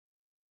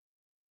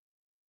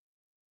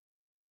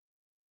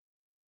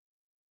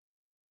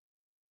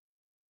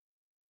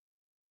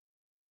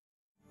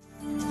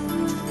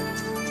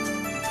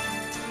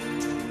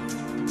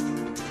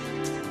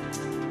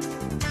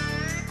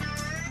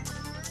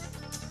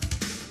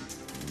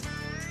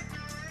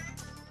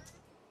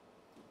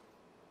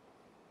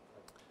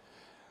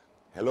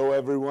Hello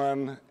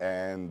everyone,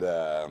 and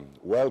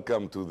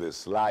welcome to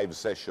this live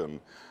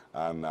session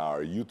on our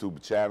YouTube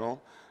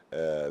channel.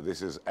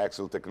 This is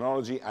Axel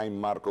Technology.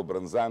 I'm Marco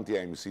Branzanti.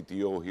 I'm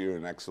CTO here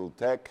in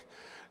AxelTech.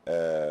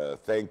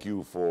 Thank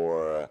you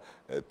for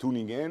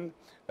tuning in.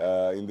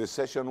 In this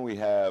session we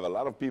have a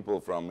lot of people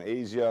from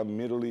Asia,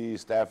 Middle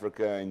East,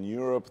 Africa, and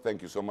Europe.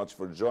 Thank you so much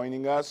for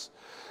joining us.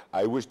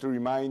 I wish to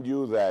remind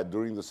you that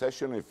during the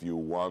session, if you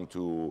want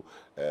to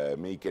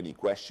make any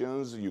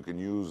questions, you can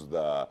use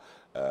the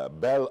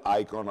bell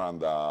icon on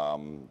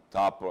the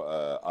top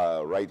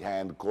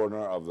right-hand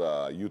corner of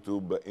the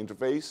YouTube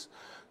interface.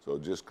 So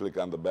just click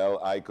on the bell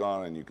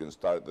icon and you can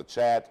start the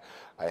chat.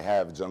 I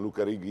have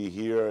Gianluca Righi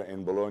here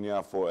in Bologna,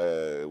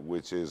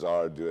 which is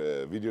our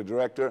video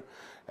director.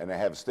 And I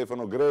have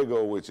Stefano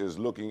Grego, which is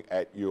looking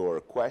at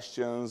your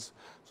questions.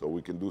 So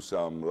we can do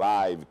some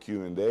live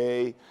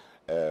Q&A.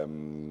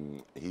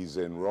 He's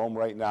in Rome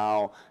right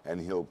now, and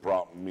he'll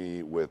prompt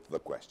me with the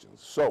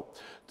questions. So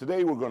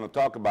today we're going to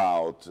talk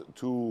about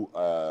two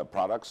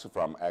products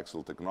from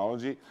Axel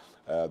Technology.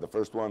 The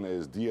first one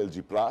is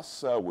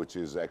DLGPlus, which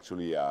is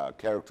actually a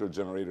character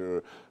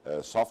generator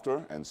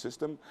software and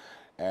system.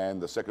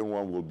 And the second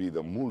one will be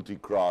the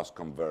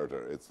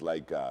MultiCrossConverter. It's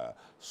like a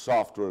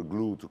software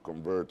glue to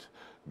convert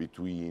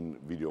between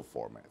video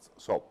formats.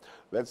 So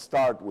let's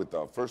start with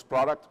the first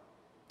product,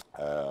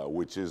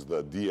 which is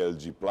the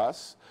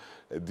DLGPlus.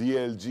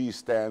 DLG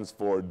stands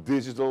for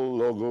Digital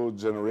Logo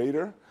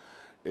Generator.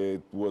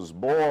 It was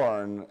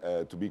born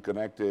to be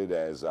connected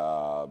as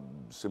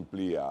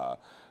simply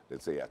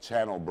let's say a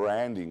channel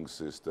branding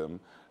system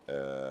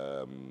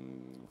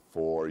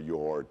for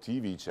your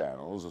TV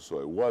channels. So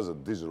it was a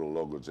digital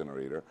logo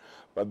generator,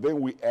 but then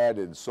we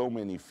added so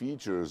many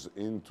features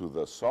into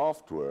the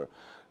software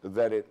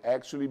that it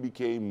actually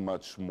became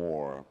much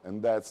more,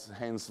 and that's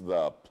hence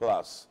the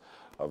plus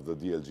of the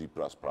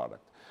DLGPlus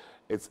product.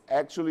 It's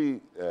actually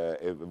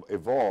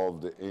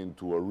evolved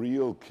into a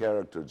real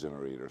character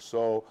generator.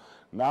 So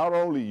not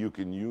only you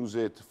can use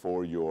it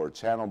for your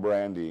channel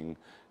branding,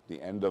 the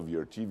end of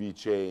your TV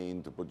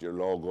chain, to put your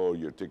logo,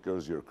 your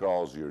tickers, your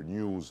calls, your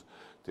news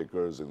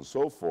tickers, and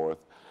so forth,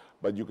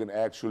 but you can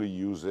actually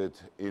use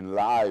it in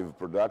live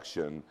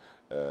production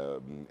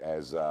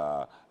as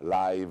a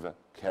live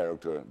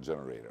character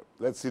generator.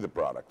 Let's see the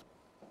product.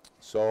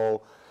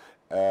 So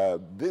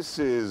this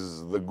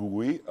is the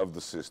GUI of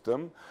the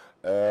system.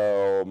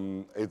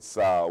 It's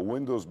a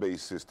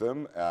Windows-based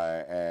system,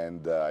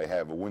 and I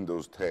have a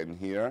Windows 10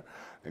 here.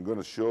 I'm going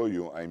to show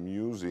you I'm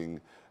using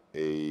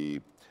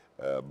a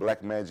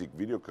Blackmagic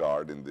video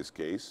card in this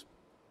case.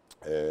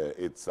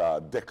 It's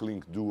a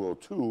Decklink Duo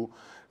 2.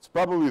 It's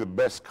probably the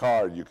best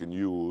card you can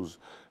use.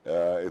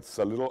 It's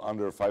a little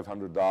under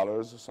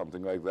 $500,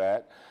 something like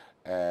that,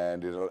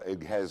 and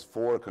it has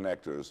 4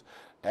 connectors.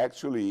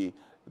 Actually,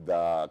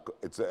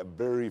 it's a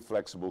very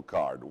flexible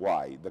card.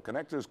 Why? The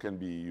connectors can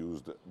be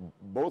used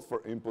both for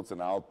inputs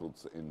and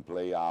outputs in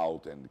play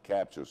out and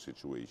capture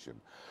situation.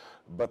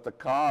 But the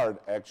card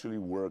actually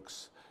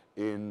works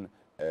in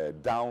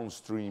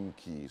downstream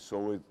key.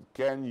 So it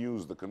can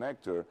use the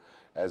connector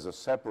as a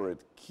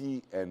separate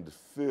key and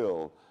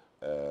fill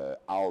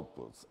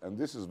outputs. And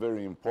this is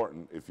very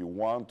important if you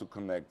want to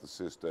connect the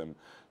system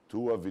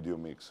to a video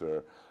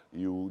mixer.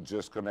 You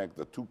just connect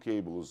the 2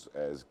 cables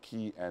as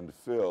key and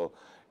fill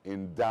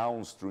in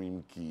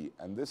downstream key,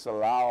 and this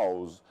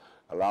allows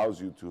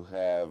you to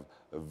have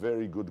a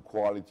very good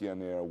quality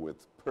on air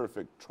with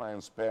perfect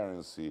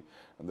transparency,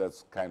 and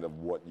that's kind of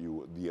what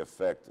the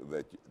effect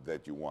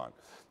that you want.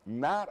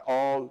 Not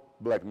all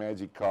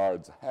Blackmagic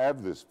cards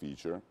have this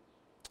feature,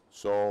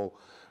 so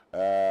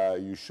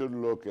you should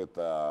look at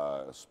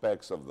the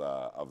specs of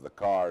the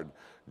card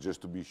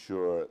just to be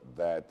sure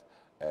that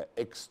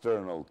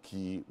external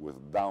key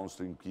with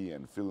downstream key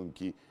and fill-in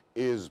key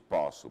is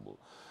possible.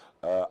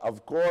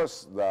 Of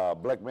course, the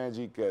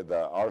Blackmagic,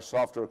 our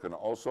software can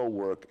also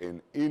work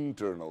in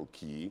internal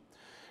key.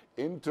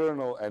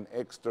 Internal and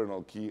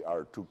external key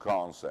are 2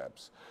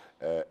 concepts.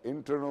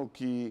 Internal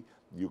key,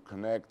 you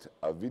connect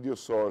a video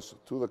source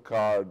to the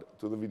card,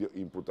 to the video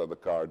input of the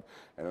card,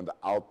 and on the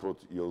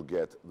output you'll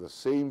get the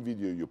same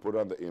video you put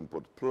on the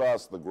input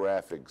plus the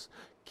graphics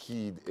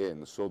keyed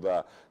in. So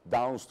the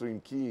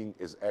downstream keying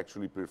is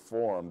actually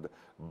performed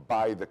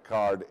by the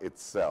card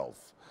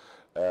itself.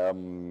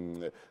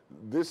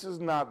 This is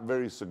not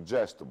very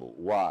suggestible.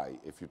 Why?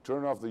 If you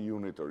turn off the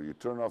unit or you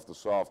turn off the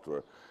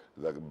software,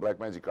 the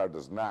Blackmagic card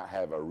does not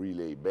have a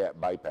relay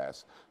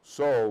bypass.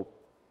 So,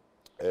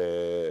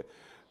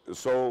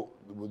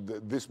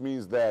 this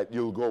means that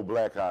you'll go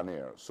black on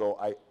air. So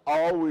I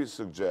always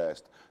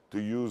suggest to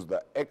use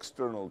the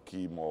external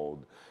key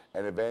mode,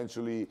 and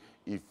eventually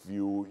if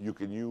you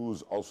can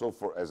use also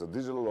as a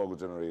digital logo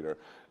generator,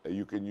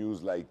 you can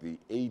use like the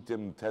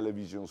ATEM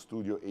Television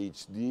Studio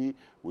HD,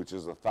 which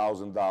is a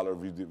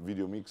 $1,000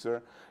 video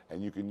mixer,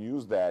 and you can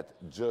use that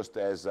just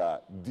as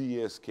a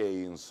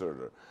DSK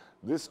inserter.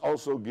 This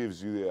also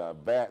gives you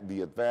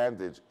the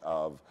advantage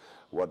of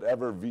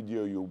whatever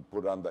video you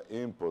put on the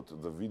input,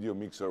 the video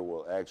mixer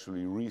will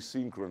actually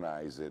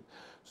resynchronize it.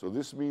 So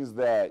this means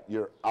that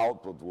your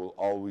output will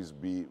always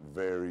be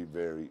very,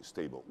 very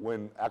stable.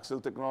 When Axel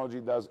Technology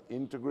does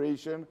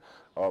integration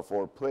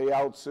for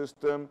playout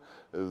system,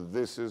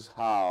 this is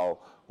how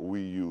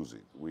we use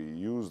it. We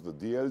use the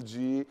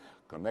DLG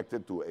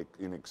connected to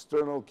in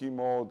external key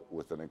mode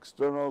with an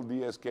external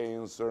DSK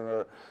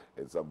inserter.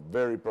 It's a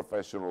very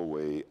professional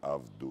way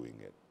of doing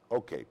it.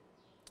 Okay.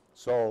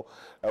 So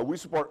we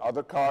support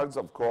other cards,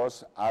 of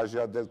course,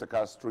 Asia,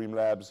 DeltaCast,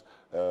 Streamlabs,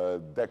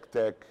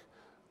 DeckTech,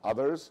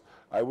 others.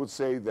 I would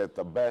say that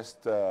the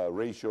best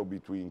ratio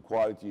between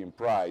quality and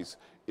price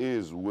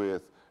is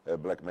with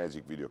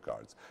Blackmagic video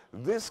cards.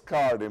 This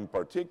card in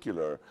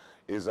particular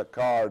is a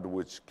card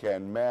which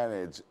can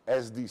manage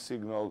SD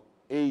signal,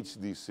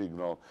 HD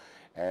signal,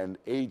 and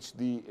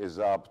HD is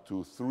up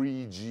to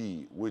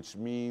 3G, which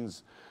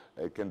means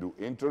it can do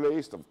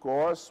interlaced, of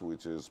course,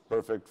 which is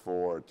perfect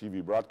for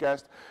TV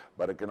broadcast,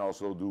 but it can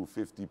also do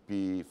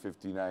 50p,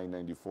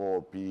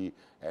 5994p,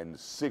 and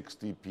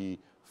 60p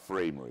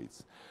frame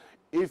rates.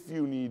 If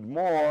you need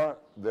more,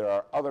 there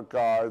are other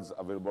cards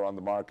available on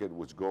the market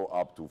which go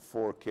up to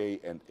 4K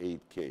and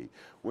 8K.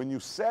 When you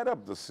set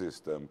up the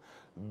system,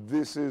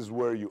 this is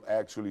where you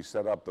actually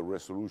set up the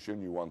resolution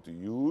you want to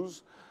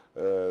use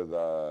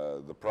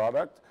the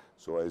product.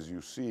 So as you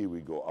see,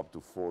 we go up to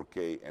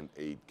 4K and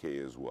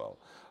 8K as well.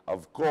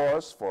 Of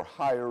course, for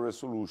higher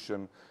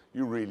resolution,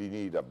 you really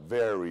need a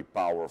very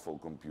powerful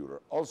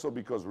computer. Also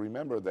because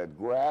remember that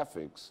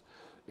graphics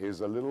is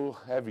a little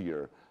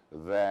heavier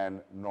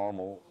than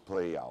normal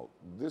playout.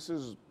 This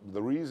is,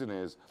 the reason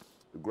is,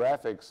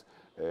 graphics,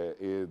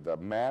 the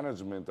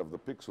management of the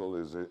pixel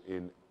is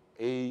in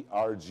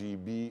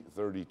ARGB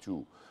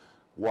 32.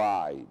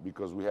 Why?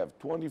 Because we have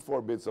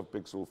 24 bits of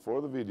pixel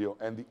for the video,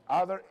 and the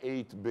other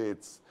 8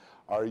 bits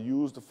are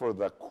used for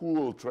the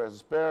cool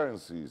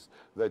transparencies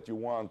that you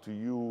want to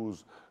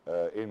use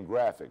in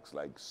graphics,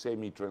 like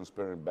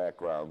semi-transparent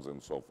backgrounds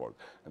and so forth.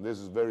 And this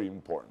is very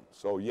important.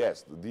 So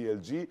yes, the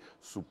DLG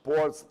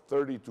supports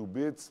 32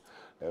 bits,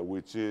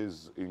 which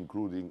is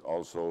including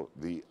also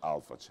the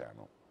alpha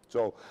channel.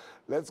 So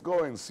let's go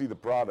and see the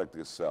product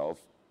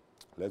itself.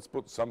 Let's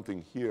put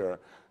something here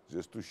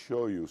just to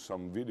show you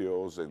some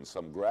videos and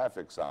some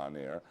graphics on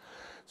there.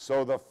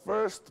 So the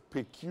first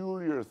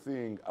peculiar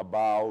thing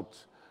about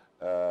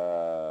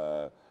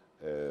the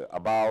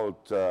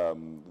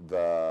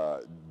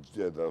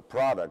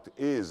product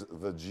is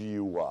the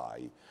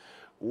GUI.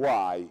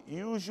 Why?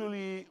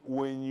 Usually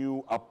when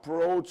you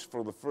approach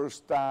for the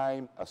first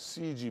time a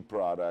CG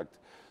product,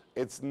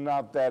 it's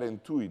not that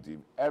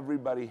intuitive.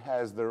 Everybody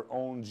has their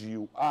own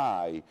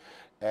GUI,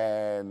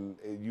 and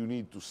you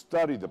need to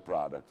study the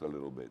product a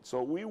little bit.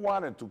 So we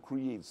wanted to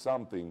create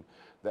something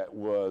that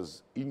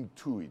was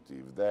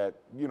intuitive, that,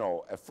 you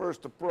know, at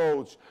first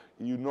approach,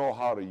 you know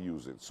how to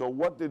use it. So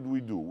what did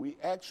we do? We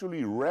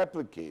actually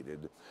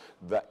replicated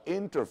the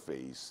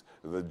interface,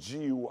 the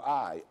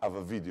GUI of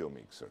a video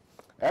mixer.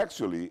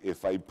 Actually,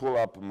 if I pull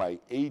up my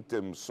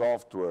ATEM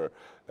software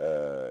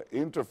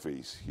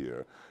interface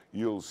here,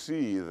 you'll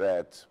see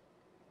that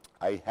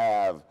I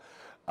have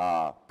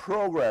a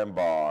program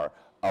bar,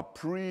 a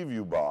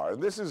preview bar,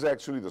 and this is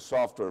actually the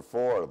software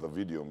for the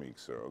video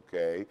mixer,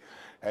 okay?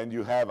 And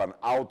you have an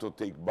auto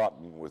take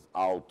button with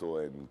auto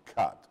and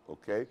cut,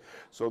 okay?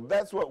 So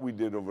that's what we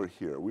did over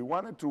here. We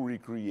wanted to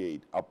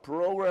recreate a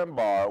program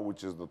bar,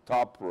 which is the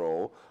top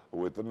row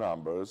with the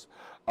numbers,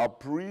 a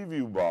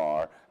preview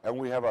bar, and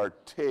we have our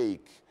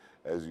take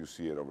as you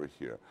see it over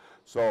here.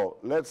 So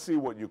let's see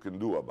what you can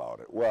do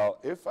about it. Well,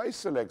 if I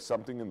select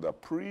something in the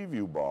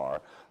preview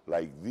bar,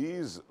 like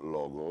these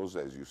logos,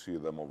 as you see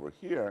them over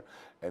here,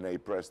 and I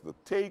press the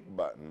take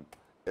button,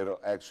 it'll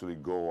actually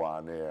go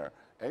on air.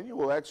 And you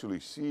will actually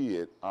see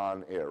it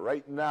on air.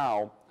 Right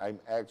now, I'm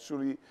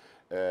actually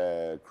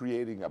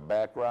creating a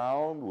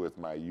background with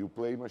my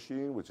Uplay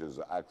machine, which is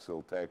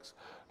AxelTech's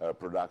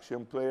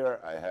production player.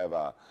 I have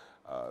the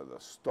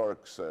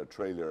Stark's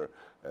trailer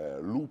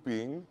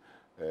looping.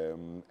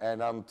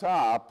 And on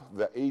top,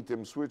 the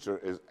ATEM switcher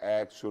is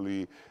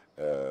actually,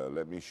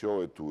 let me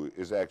show it to you,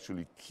 is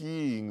actually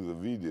keying the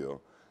video.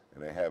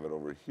 And I have it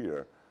over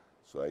here,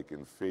 so I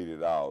can fade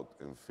it out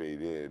and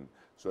fade in.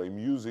 So I'm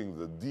using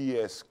the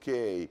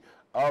DSK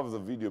of the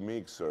video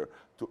mixer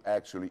to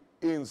actually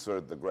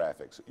insert the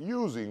graphics,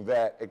 using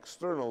that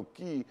external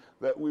key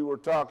that we were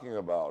talking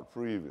about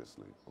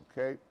previously,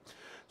 okay?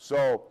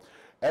 So,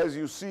 as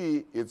you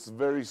see, it's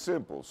very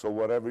simple. So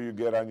whatever you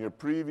get on your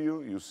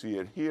preview, you see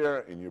it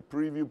here in your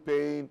preview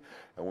pane.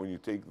 And when you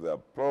take the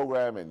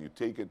program and you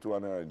take it to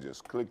on air, and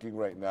just clicking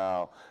right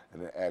now,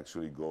 and it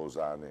actually goes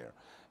on air.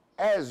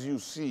 As you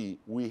see,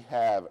 we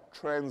have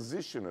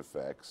transition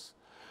effects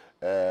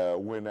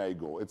when I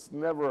go. It's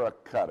never a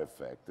cut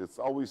effect. It's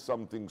always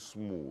something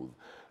smooth.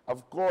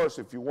 Of course,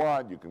 if you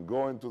want, you can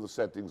go into the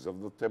settings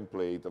of the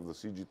template, of the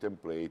CG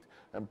template,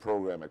 and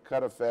program a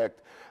cut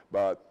effect.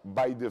 But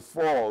by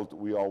default,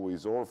 we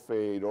always or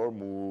fade or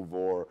move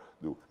or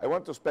do. I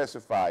want to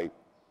specify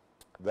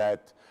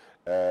that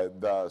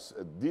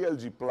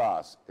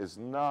DLGPlus is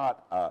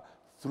not a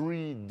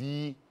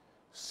 3D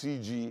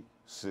CG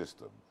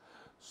system.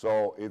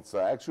 So it's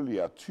actually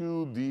a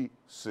 2D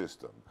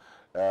system.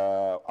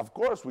 Of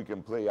course, we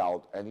can play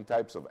out any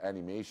types of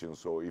animation.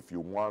 So if you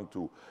want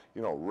to,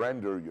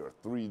 render your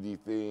 3D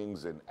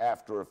things in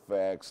After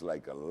Effects,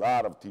 like a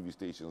lot of TV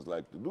stations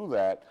like to do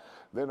that,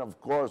 then of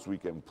course we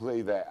can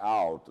play that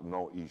out,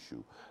 no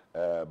issue.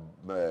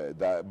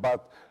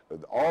 But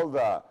all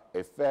the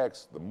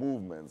effects, the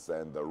movements,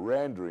 and the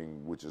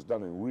rendering, which is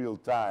done in real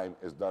time,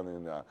 is done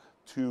in a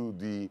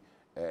 2D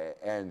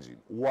engine.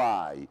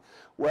 Why?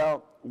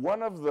 Well,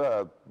 one of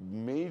the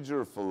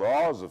major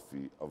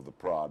philosophy of the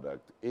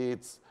product,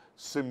 it's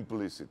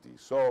simplicity.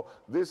 So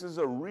this is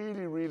a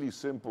really, really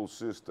simple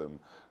system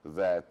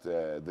that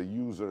the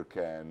user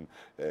can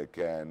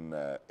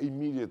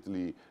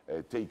immediately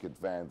take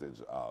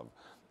advantage of.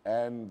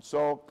 And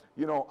so,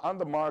 on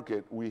the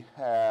market, we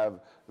have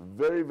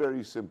very,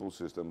 very simple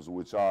systems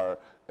which are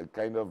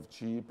kind of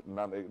cheap,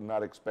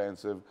 not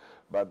expensive,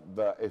 but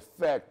the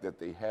effect that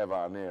they have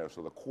on air,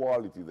 so the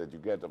quality that you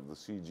get of the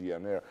CG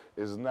on air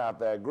is not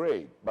that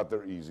great, but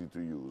they're easy to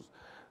use.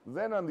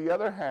 Then on the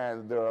other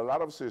hand, there are a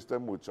lot of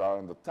systems which are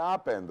on the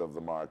top end of the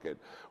market,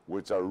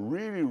 which are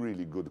really,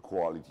 really good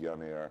quality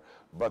on air,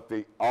 but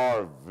they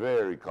are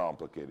very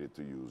complicated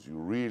to use. You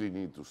really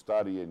need to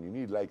study, and you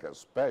need like a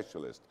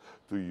specialist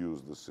to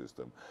use the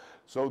system.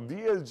 So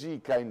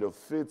DLG kind of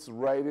fits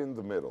right in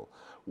the middle,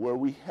 where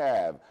we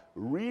have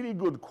really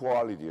good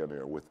quality on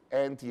air with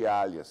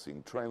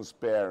anti-aliasing,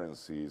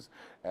 transparencies,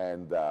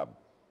 and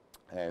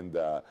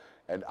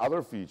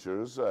other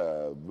features,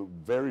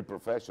 very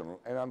professional.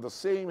 And on the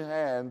same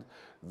hand,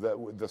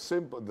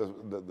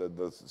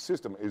 the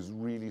system is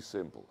really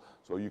simple,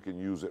 so you can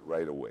use it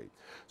right away.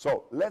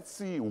 So let's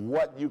see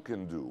what you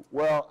can do.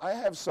 Well, I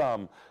have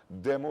some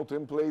demo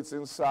templates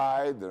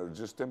inside. They're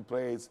just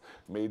templates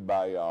made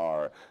by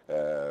our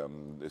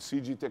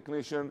CG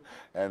technician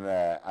and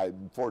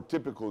for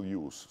typical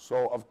use.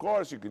 So of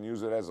course you can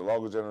use it as a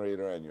logo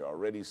generator, and you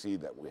already see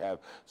that we have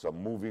some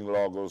moving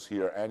logos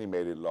here,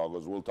 animated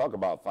logos. We'll talk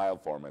about file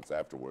formats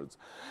afterwards.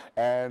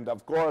 And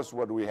of course,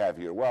 what do we have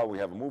here? Well, we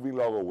have a moving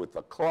logo with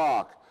a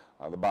clock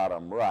on the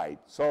bottom right.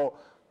 So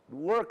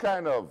we're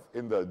kind of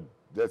in the,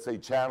 let's say,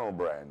 channel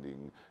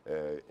branding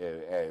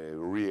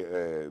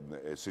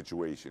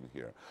situation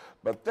here.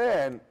 But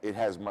then it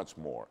has much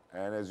more.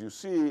 And as you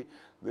see,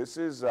 this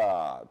is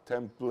a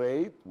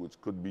template which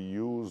could be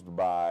used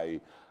by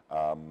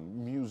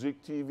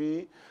music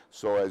TV.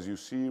 So as you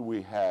see,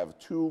 we have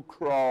two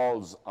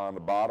crawls on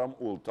the bottom.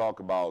 We'll talk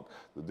about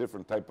the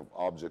different type of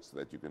objects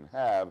that you can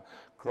have.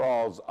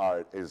 Crawls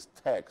is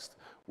text,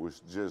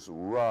 which just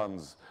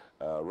runs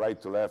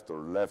right to left or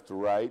left to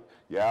right.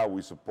 Yeah,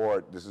 we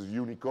support, this is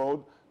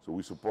Unicode, so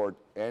we support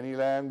any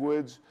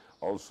language.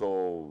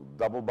 Also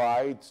double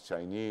bytes,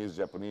 Chinese,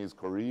 Japanese,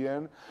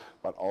 Korean,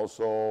 but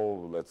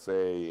also, let's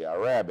say,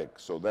 Arabic.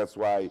 So that's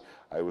why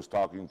I was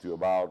talking to you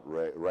about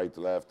right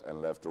to left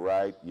and left to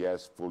right.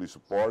 Yes, fully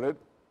supported.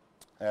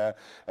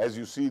 As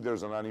you see,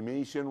 there's an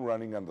animation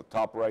running on the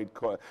top right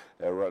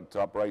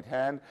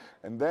hand.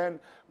 And then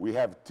we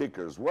have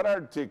tickers. What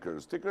are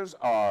tickers? Tickers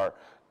are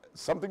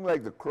something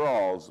like the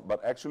crawls,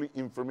 but actually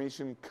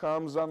information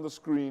comes on the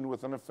screen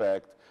with an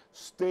effect,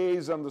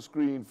 stays on the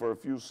screen for a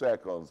few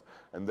seconds,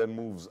 and then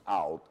moves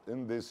out.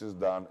 And this is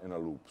done in a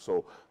loop.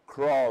 So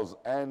crawls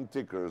and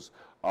tickers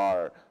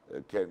are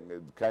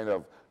kind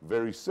of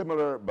very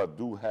similar, but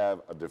do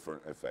have a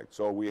different effect.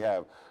 So we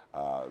have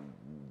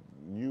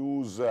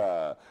news,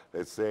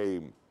 let's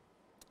say,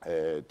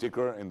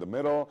 ticker in the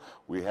middle.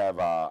 We have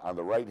on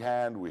the right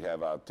hand, we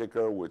have a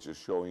ticker which is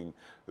showing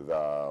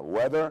the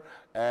weather,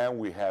 and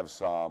we have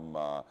some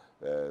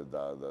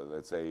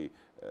let's say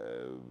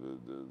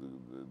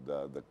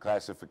the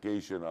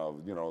classification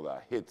of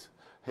the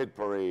hit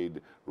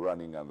parade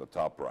running on the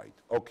top right.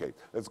 Okay,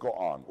 let's go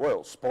on.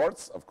 Well,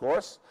 sports, of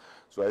course.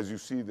 So as you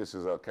see, this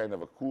is a kind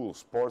of a cool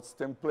sports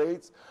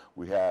template.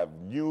 We have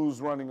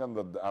news running on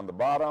the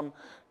bottom,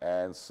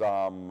 and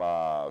some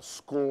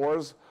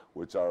scores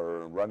which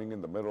are running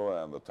in the middle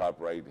and the top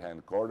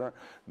right-hand corner.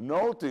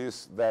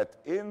 Notice that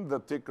in the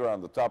ticker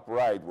on the top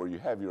right, where you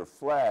have your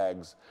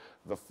flags,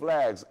 the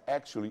flags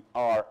actually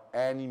are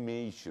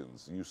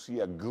animations. You see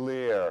a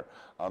glare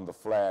on the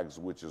flags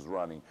which is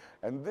running.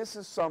 And this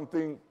is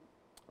something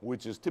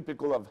which is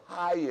typical of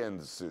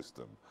high-end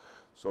system.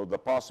 So the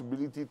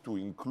possibility to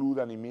include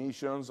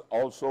animations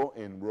also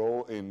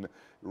in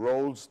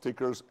rolls,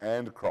 tickers,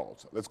 and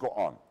crawls. Let's go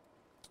on.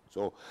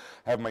 So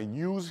I have my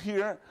news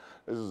here.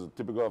 This is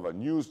typical of a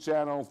news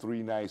channel.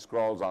 3 nice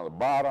scrolls on the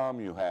bottom.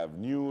 You have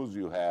news,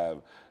 you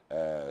have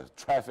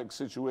traffic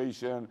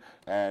situation,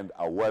 and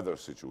a weather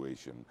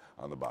situation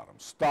on the bottom.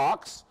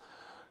 Stocks,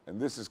 and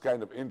this is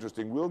kind of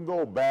interesting. We'll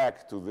go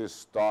back to this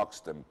stocks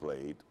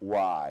template.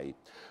 Why?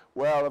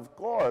 Well, of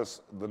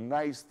course, the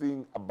nice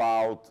thing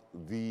about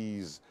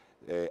these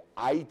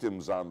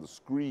items on the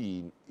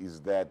screen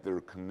is that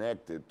they're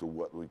connected to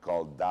what we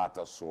call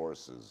data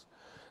sources.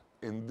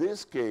 in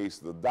this case,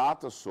 the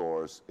data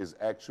source is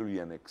actually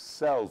an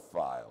Excel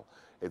file.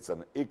 It's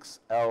an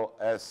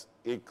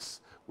XLSX,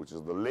 which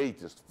is the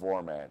latest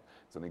format.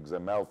 It's an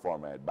XML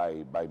format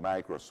by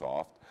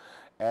Microsoft.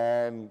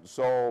 And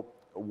so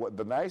what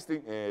the nice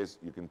thing is,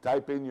 you can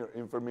type in your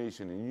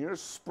information in your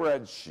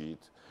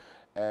spreadsheet,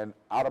 and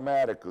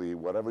automatically,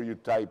 whatever you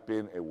type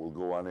in, it will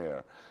go on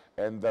air.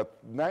 And the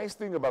nice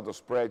thing about the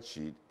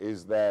spreadsheet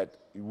is that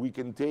we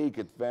can take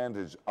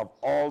advantage of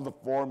all the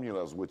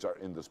formulas which are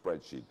in the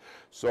spreadsheet.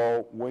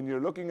 So when you're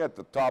looking at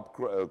the top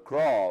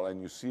crawl and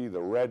you see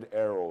the red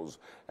arrows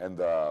and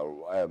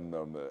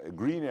the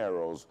green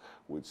arrows,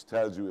 which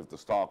tells you if the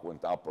stock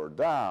went up or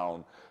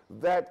down,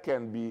 that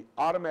can be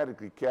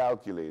automatically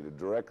calculated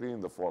directly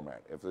in the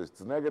format. If it's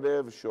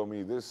negative, show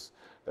me this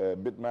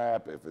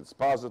bitmap. If it's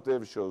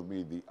positive, show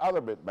me the other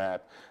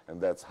bitmap,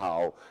 and that's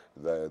how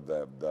the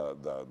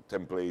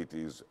template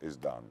is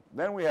done.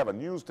 Then we have a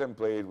news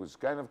template, which is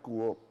kind of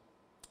cool.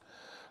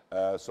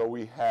 So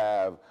we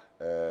have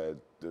the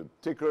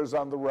tickers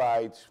on the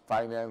right: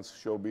 finance,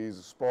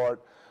 showbiz,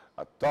 sport.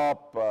 A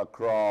top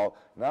crawl,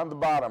 and on the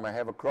bottom I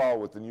have a crawl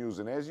with the news,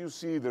 and as you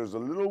see, there's a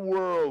little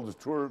world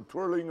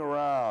twirling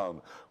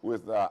around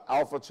with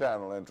alpha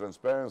channel and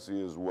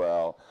transparency as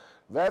well.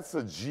 That's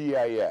a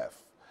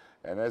GIF,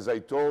 and as I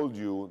told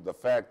you, the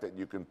fact that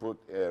you can put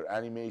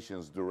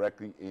animations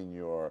directly in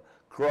your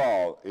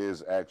crawl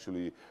is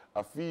actually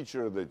a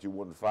feature that you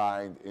wouldn't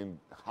find in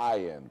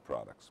high-end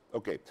products.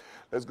 Okay,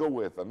 let's go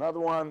with another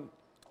one.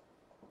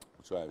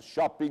 So I have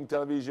shopping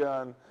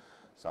television.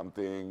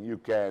 Something you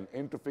can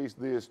interface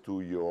this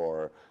to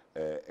your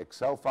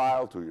Excel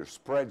file, to your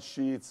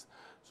spreadsheets.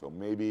 So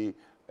maybe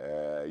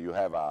you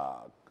have a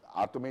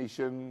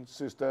automation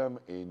system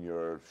in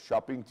your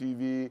shopping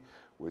TV,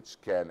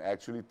 which can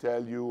actually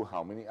tell you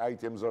how many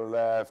items are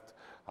left,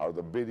 how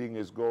the bidding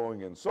is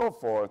going, and so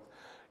forth.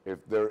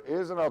 If there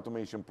is an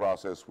automation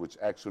process which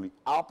actually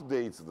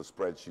updates the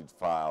spreadsheet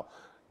file,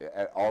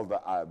 all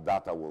the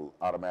data will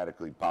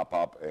automatically pop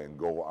up and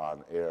go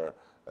on air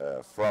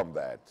from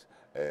that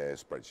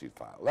spreadsheet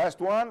file. Last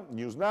one,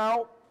 News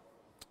Now.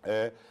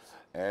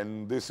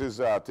 And this is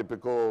a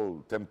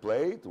typical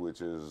template, which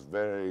is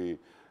very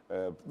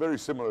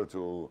similar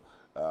to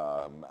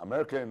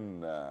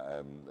American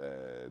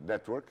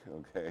network,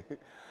 okay?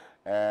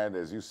 And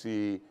as you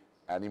see,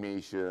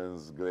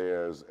 animations,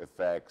 glares,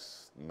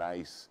 effects,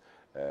 nice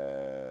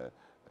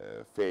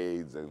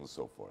fades, and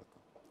so forth.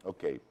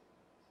 Okay.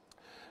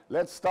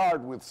 Let's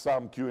start with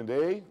some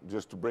Q&A,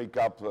 just to break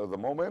up the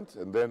moment,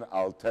 and then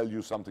I'll tell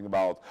you something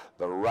about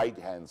the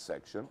right-hand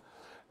section.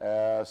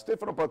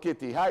 Stefano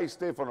Palchetti. Hi,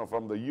 Stefano,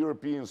 from the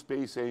European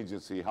Space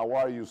Agency. How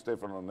are you,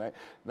 Stefano?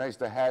 Nice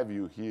to have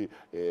you here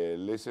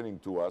listening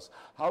to us.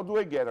 How do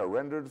I get a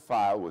rendered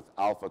file with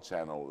alpha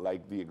channel,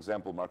 like the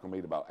example Marco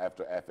made about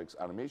After Effects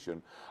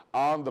animation,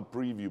 on the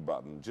preview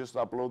button? Just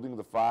uploading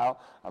the file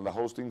on the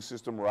hosting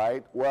system,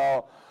 right?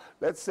 Well,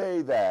 let's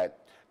say that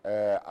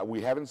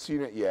we haven't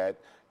seen it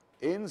yet.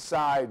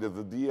 Inside of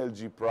the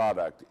DLG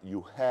product,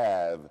 you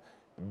have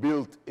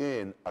built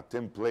in a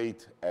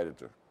template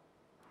editor.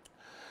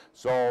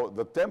 So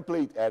the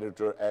template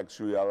editor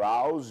actually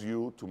allows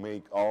you to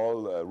make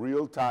all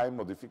real-time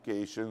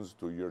modifications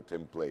to your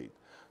template.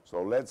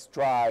 So let's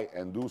try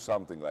and do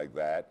something like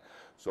that.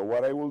 So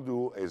what I will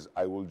do is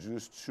I will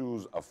just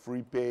choose a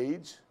free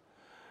page,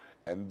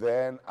 and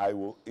then I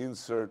will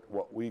insert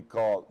what we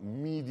call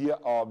media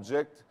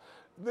object.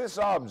 This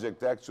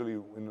object actually,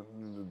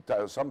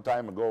 some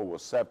time ago,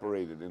 was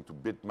separated into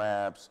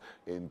bitmaps,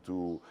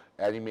 into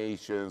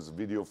animations,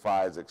 video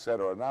files,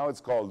 etc. Now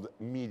it's called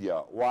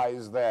media. Why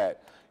is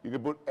that? You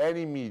can put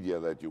any media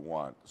that you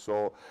want.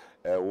 So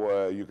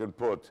you can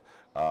put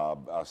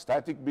a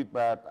static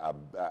bitmap,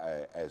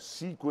 a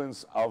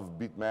sequence of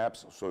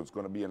bitmaps, so it's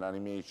going to be an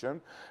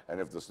animation, and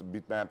if the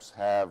bitmaps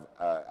have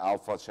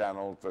alpha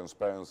channel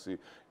transparency,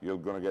 you're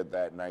going to get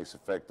that nice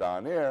effect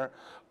on air.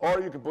 Or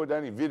you can put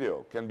any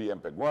video, can be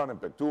MPEG-1,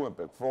 MPEG-2,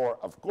 MPEG-4.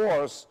 Of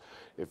course,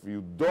 if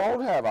you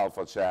don't have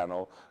alpha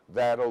channel,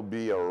 that'll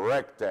be a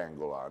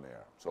rectangle on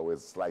air, so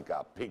it's like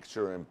a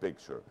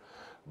picture-in-picture.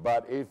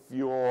 But if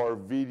your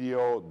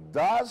video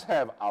does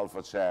have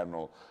alpha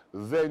channel,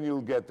 then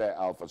you'll get that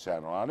alpha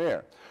channel on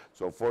air.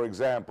 So for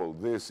example,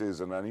 this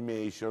is an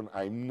animation.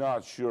 I'm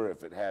not sure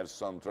if it has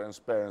some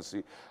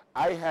transparency.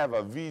 I have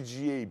a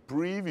VGA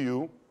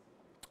preview.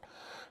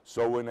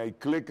 So when I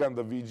click on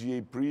the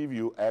VGA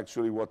preview,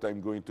 actually what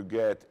I'm going to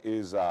get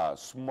is a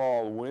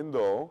small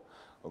window,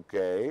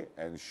 okay,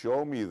 and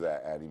show me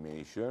that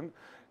animation,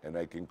 and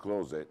I can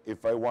close it.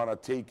 If I want to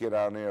take it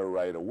on air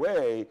right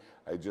away,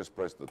 I just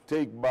press the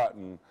take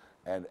button,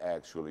 and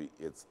actually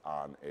it's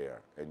on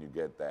air, and you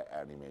get that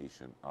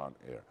animation on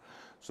air.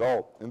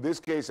 So in this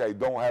case, I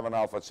don't have an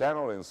alpha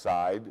channel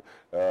inside.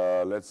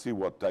 Let's see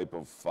what type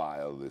of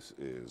file this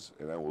is,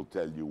 and I will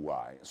tell you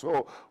why.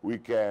 So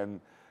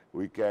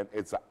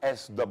it's a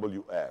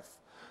SWF.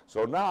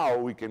 So now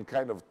we can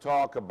kind of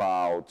talk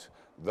about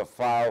the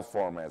file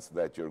formats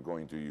that you're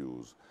going to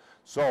use.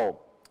 So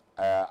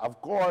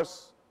of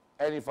course,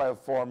 any file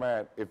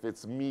format. If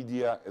it's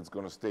media, it's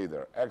going to stay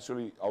there.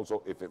 Actually,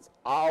 also, if it's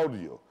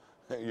audio,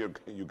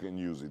 you can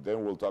use it.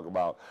 Then we'll talk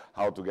about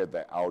how to get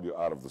that audio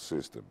out of the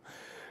system.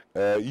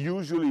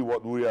 Usually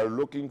what we are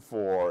looking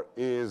for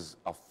is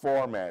a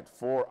format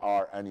for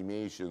our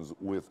animations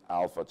with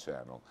alpha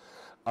channel.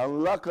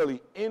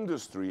 Unluckily,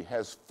 industry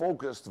has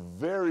focused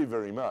very,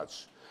 very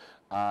much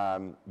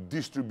on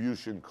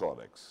distribution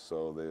codecs.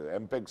 So the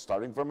MPEG,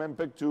 starting from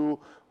MPEG 2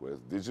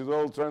 with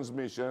digital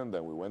transmission,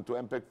 then we went to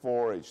MPEG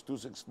 4,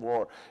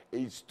 H.264,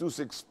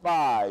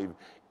 H.265,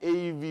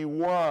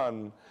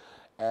 AV1,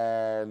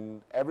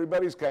 and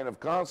everybody's kind of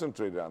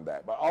concentrated on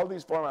that. But all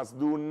these formats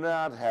do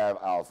not have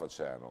alpha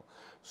channel.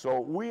 So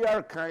we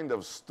are kind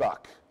of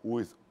stuck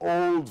with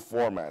old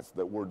formats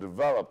that were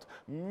developed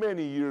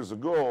many years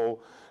ago,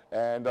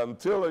 and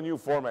until a new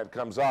format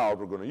comes out,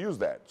 we're going to use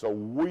that. So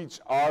which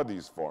are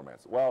these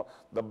formats? Well,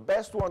 the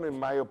best one, in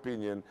my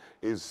opinion,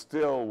 is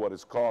still what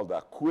is called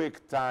a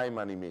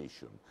QuickTime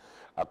animation.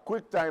 A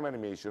QuickTime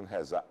animation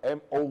has a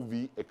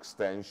MOV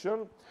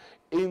extension.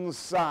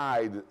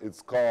 Inside,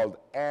 it's called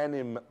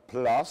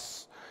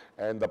AnimPlus,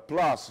 and the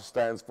plus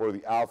stands for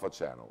the alpha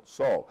channel.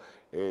 So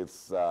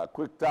it's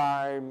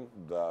QuickTime.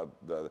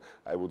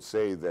 I would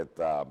say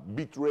that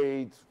bit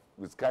rate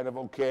is kind of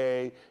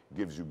okay,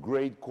 gives you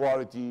great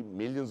quality,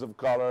 millions of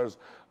colors,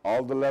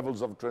 all the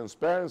levels of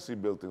transparency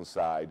built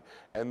inside,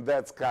 and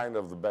that's kind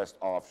of the best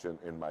option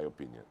in my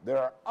opinion. There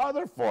are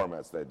other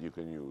formats that you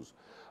can use.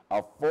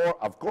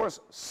 Of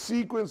course,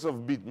 sequence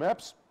of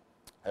bitmaps.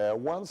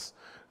 Once,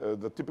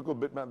 the typical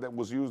bitmap that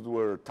was used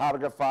were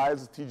Targa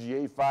files,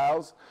 TGA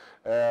files.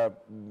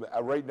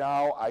 Right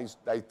now,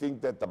 I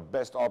think that the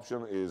best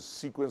option is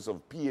sequence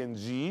of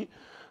PNG.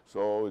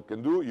 So it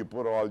can do, you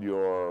put all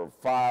your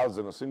files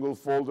in a single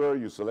folder,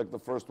 you select the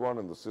first one,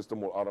 and the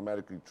system will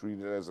automatically treat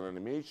it as an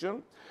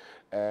animation.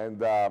 And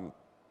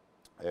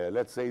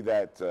let's say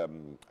that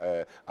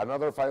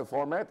another file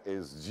format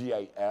is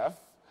GIF.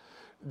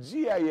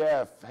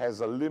 GIF has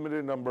a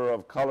limited number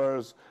of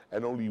colors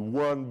and only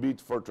 1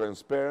 bit for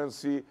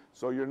transparency,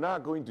 so you're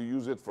not going to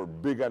use it for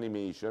big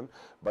animation,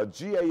 but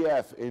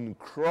GIF in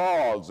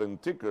crawls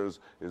and tickers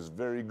is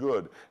very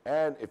good.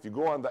 And if you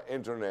go on the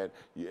internet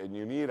and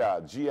you need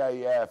a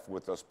GIF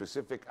with a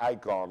specific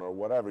icon or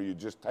whatever, you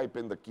just type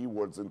in the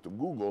keywords into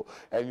Google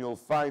and you'll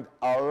find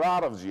a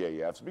lot of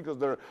GIFs because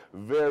they're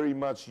very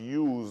much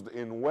used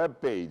in web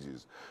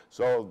pages.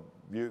 So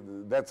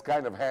that's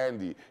kind of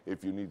handy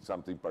if you need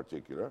something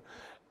particular.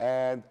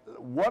 And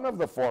one of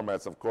the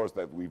formats, of course,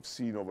 that we've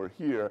seen over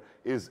here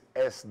is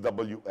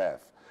SWF.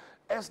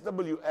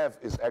 SWF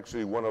is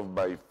actually one of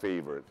my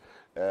favorite,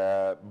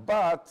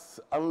 but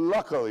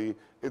unluckily,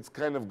 it's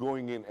kind of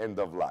going in end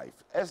of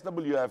life.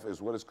 SWF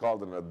is what is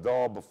called an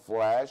Adobe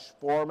Flash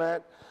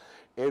format.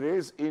 It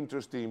is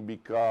interesting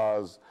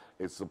because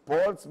it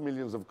supports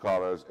millions of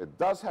colors. It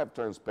does have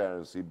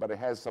transparency, but it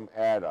has some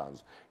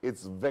add-ons.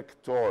 It's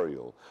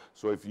vectorial.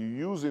 So if you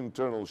use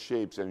internal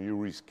shapes and you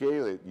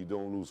rescale it, you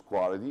don't lose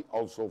quality.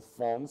 Also,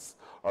 fonts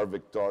are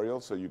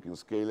vectorial, so you can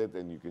scale it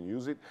and you can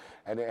use it.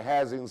 And it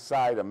has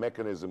inside a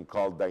mechanism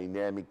called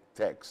dynamic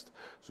text.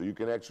 So you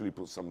can actually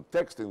put some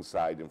text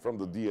inside, and from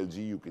the DLG,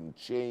 you can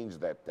change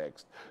that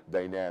text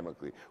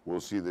dynamically.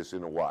 We'll see this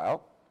in a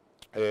while.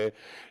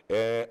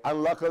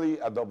 Unluckily,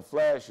 Adobe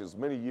Flash is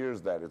many years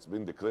that it's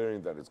been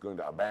declaring that it's going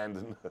to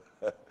abandon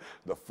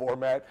the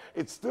format.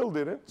 It still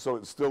didn't, so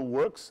it still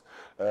works,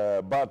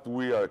 but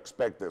we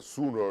expect that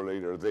sooner or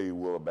later they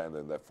will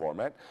abandon that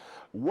format.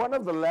 One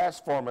of the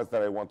last formats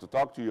that I want to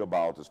talk to you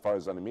about as far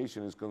as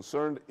animation is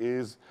concerned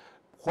is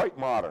quite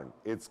modern.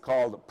 It's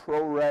called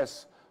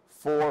ProRes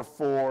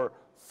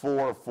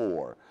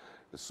 4444.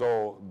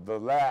 So the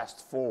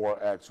last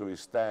 4 actually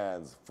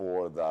stands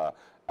for the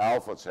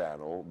alpha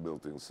channel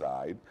built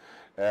inside.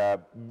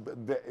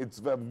 It's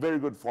a very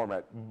good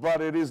format,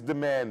 but it is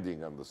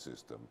demanding on the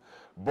system,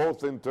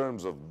 both in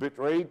terms of bit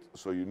rate,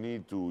 so you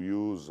need to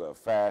use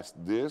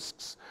fast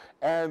disks,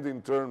 and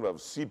in terms of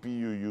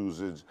CPU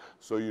usage,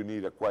 so you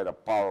need quite a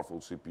powerful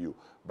CPU.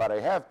 But I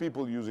have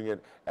people using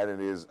it, and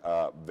it is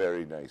a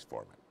very nice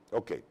format.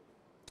 Okay.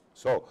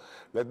 So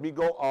let me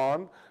go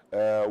on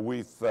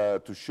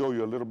to show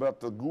you a little bit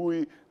the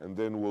GUI, and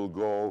then we'll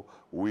go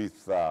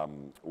with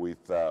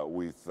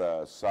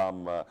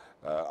some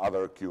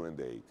other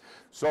Q&A.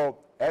 So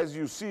as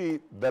you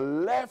see, the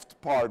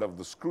left part of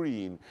the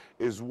screen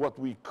is what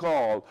we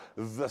call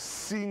the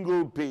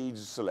single page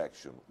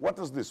selection. What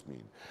does this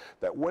mean?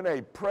 That when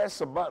I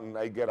press a button,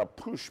 I get a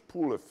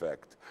push-pull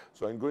effect.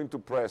 So I'm going to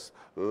press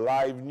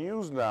Live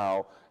News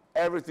now,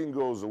 everything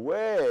goes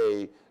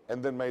away,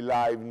 and then my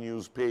live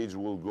news page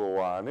will go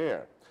on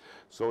air.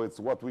 So it's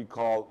what we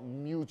call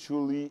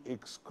mutually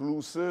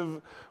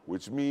exclusive,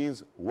 which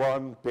means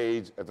 1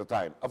 page at a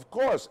time. Of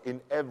course, in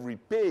every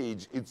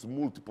page, it's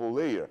multiple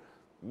layer.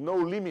 No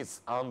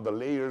limits on the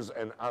layers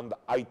and on the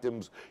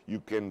items you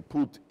can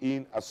put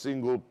in a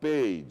single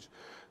page.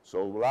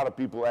 So a lot of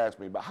people ask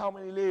me, but how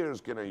many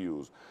layers can I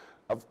use?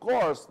 Of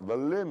course, the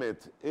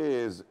limit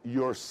is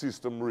your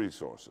system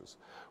resources,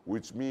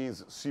 which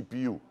means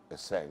CPU,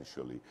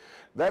 essentially.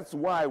 That's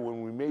why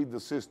when we made the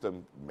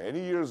system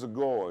many years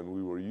ago and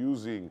we were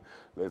using,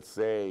 let's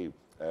say,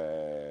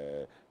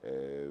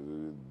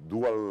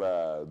 dual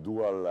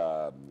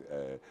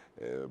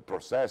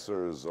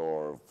processors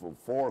or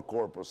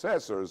 4-core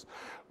processors,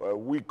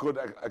 we could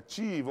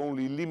achieve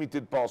only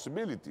limited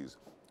possibilities.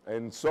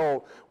 And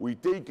so we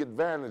take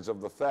advantage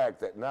of the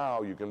fact that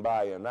now you can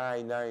buy an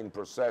i9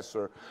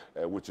 processor,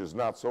 which is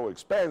not so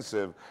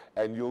expensive,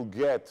 and you'll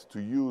get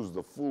to use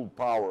the full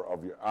power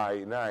of your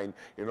i9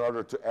 in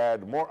order to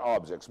add more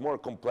objects, more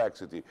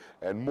complexity,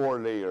 and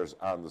more layers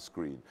on the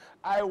screen.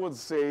 I would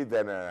say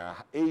that in an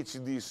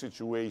HD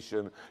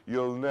situation,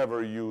 you'll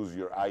never use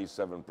your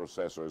i7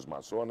 processor as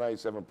much. So an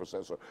i7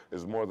 processor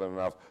is more than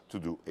enough to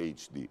do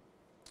HD.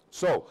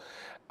 So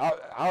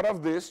out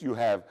of this, you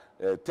have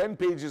 10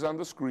 pages on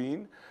the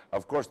screen.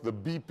 Of course, the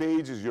B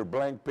page is your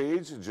blank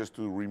page, just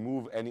to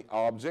remove any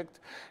object.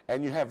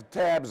 And you have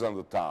tabs on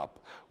the top,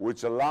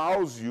 which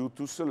allows you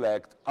to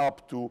select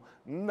up to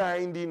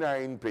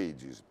 99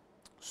 pages.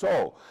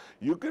 So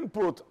you can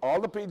put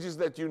all the pages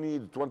that you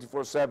need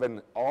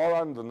 24/7 all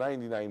on the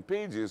 99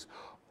 pages,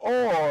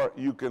 or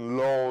you can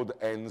load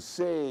and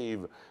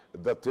save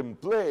the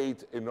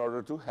template in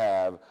order to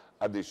have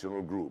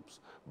additional groups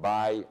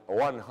by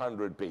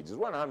 100 pages.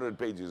 100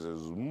 pages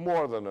is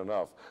more than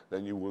enough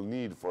than you will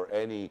need for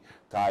any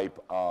type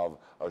of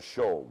a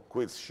show,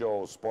 quiz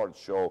show, sports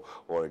show,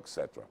 or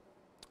etc.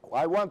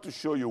 I want to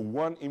show you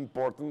one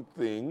important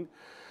thing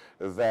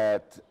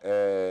that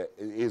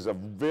is a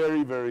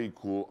very, very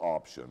cool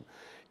option.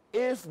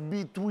 If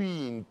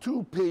between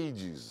 2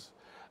 pages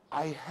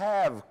I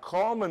have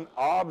common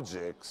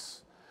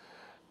objects,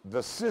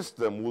 the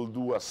system will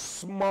do a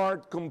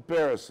smart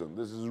comparison.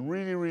 This is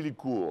really, really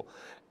cool.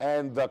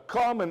 And the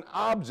common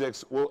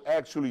objects will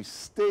actually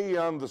stay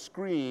on the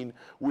screen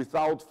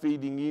without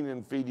fading in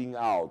and fading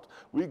out.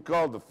 We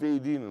call the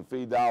fade in and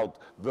fade out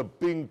the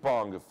ping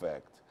pong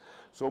effect.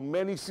 So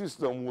many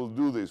systems will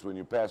do this. When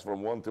you pass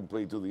from one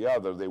template to the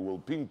other, they will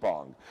ping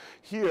pong.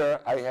 Here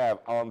I have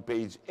on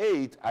page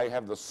 8, I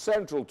have the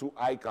central 2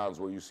 icons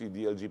where you see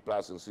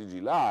DLGPlus and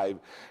CG Live,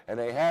 and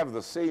I have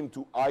the same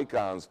 2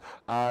 icons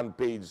on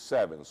page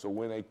 7. So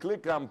when I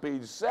click on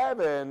page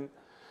 7,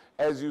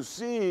 as you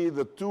see,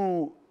 the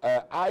 2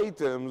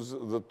 items,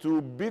 the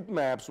 2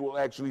 bitmaps will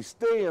actually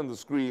stay on the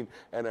screen,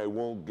 and I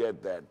won't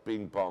get that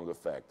ping pong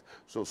effect.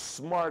 So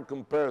smart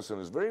comparison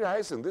is very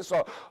nice, and this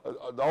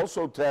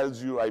also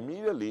tells you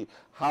immediately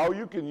how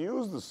you can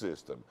use the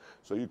system.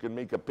 So you can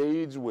make a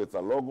page with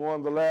a logo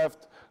on the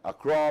left, a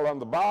crawl on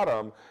the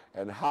bottom,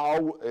 and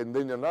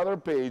then another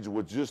page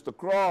with just the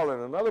crawl,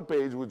 and another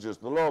page with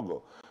just the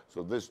logo.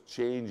 So this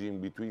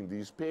changing between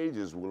these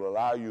pages will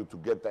allow you to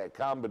get that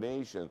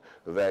combination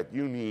that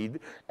you need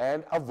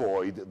and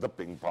avoid the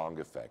ping pong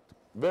effect.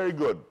 Very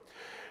good.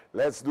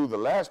 Let's do the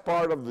last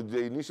part of the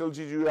initial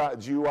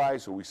GUI.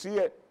 So we see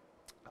it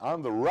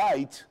on the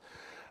right.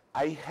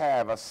 I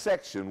have a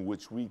section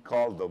which we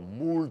call the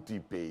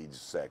multi-page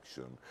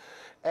section.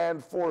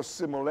 And for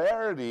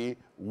similarity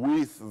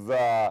with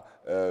the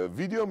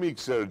video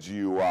mixer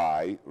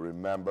GUI,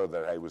 remember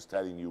that I was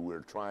telling you we're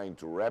trying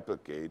to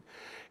replicate,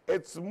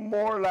 it's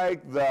more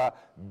like the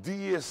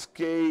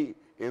DSK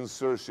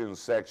insertion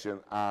section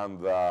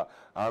on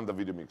the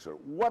video mixer.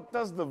 What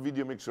does the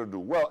video mixer do?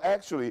 Well,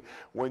 actually,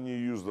 when you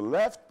use the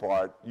left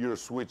part, you're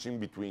switching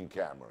between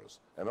cameras.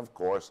 And of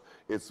course,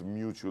 it's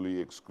mutually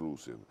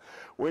exclusive.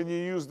 When you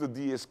use the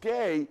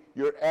DSK,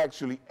 you're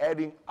actually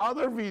adding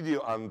other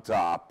video on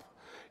top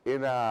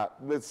in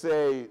let's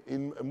say,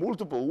 in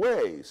multiple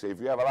ways. If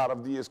you have a lot of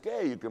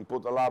DSK, you can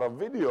put a lot of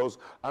videos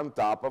on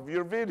top of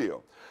your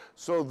video.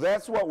 So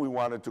that's what we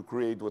wanted to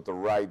create with the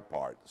right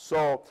part.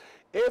 So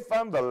if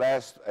on the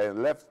left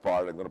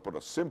part, I'm going to put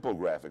a simple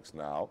graphics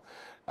now,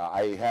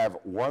 I have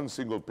one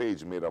single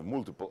page made of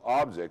multiple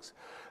objects,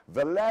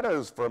 the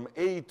letters from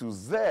A to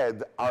Z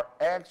are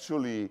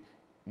actually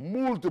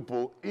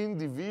multiple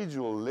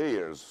individual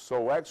layers.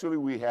 So actually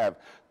we have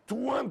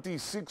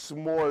 26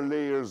 more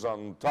layers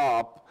on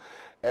top,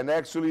 and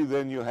actually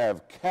then you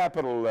have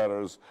capital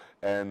letters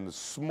and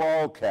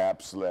small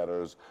caps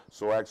letters,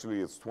 so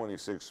actually it's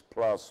 26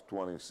 plus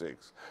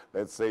 26,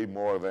 let's say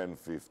more than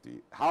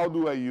 50. How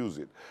do I use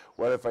it?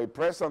 Well, if I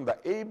press on the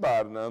A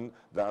button,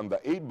 on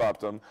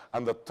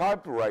the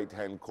top right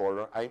hand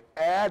corner, I'm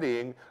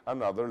adding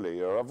another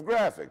layer of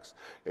graphics.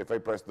 If I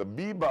press the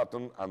B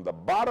button on the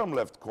bottom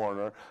left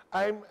corner,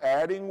 I'm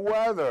adding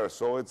weather,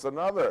 so it's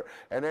another.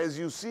 And as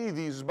you see,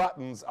 these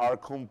buttons are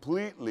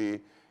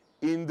completely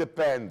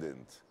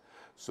independent.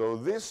 So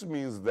this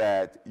means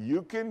that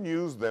you can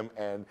use them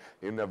and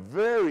in a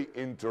very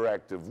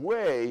interactive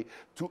way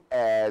to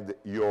add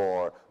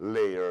your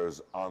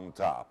layers on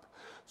top.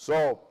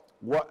 So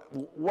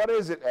What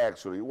is it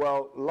actually?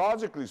 Well,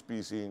 logically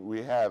speaking,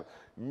 we have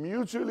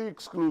mutually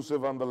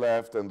exclusive on the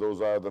left, and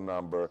those are the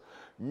number,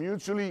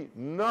 mutually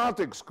not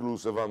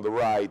exclusive on the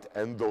right,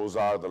 and those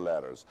are the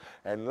letters.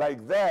 And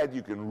like that,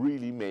 you can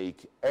really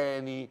make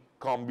any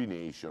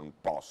combination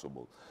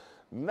possible.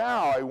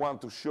 Now I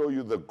want to show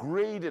you the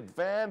great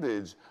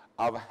advantage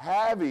of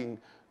having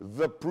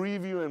the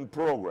preview and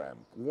program.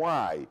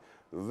 Why?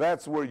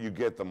 That's where you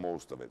get the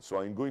most of it.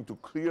 So I'm going to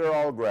clear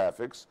all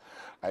graphics.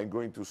 I'm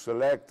going to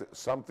select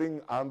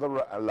something on the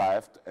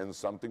left and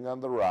something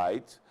on the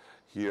right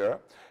here,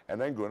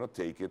 and I'm going to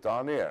take it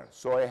on air.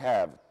 So I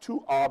have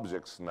two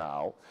objects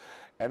now,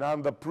 and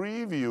on the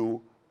preview,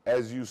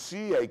 as you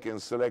see, I can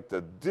select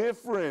a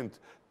different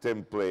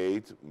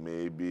template,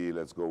 maybe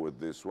let's go with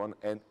this one,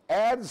 and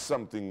add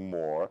something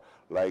more,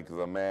 like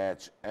the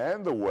match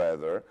and the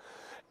weather.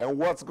 And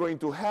what's going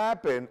to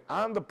happen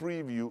on the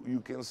preview,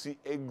 you can see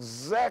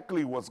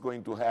exactly what's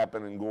going to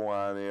happen and go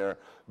on air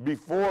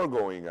before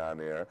going on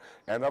air.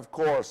 And of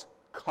course,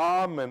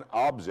 common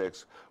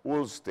objects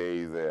will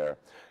stay there.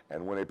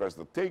 And when I press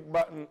the take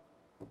button,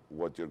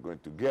 what you're going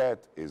to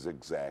get is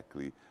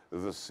exactly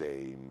the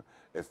same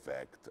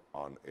effect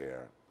on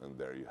air. And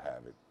there you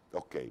have it.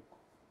 Okay,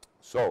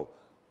 so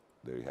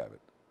there you have it.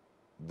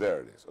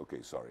 There it is.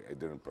 Okay, sorry, I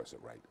didn't press it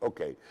right.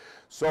 Okay,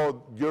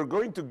 so you're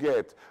going to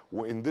get,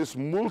 in this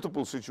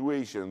multiple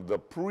situation, the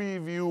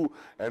preview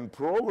and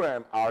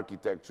program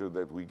architecture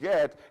that we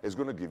get is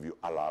going to give you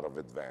a lot of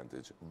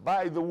advantage.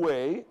 By the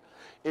way,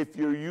 if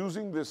you're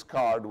using this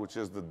card, which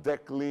is the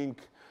DeckLink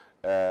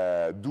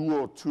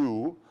Duo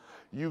 2,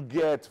 you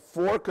get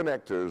 4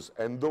 connectors,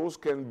 and those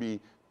can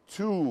be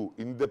 2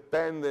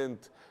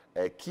 independent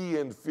key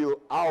and fill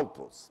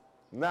outputs.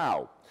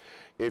 Now,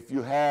 if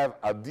you have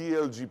a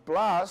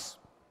DLGPlus,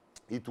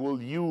 it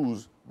will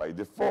use, by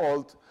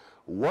default,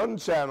 1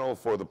 channel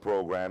for the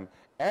program,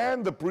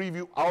 and the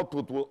preview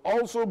output will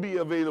also be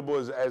available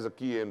as a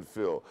key and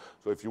fill.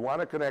 So if you want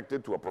to connect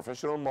it to a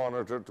professional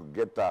monitor to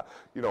get the,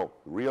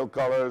 real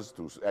colors,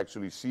 to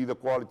actually see the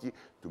quality,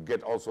 to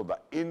get also the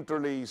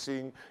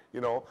interlacing,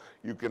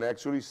 you can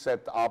actually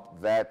set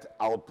up that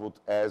output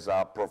as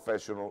a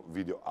professional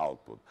video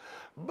output.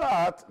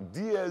 But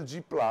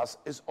DLGPlus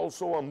is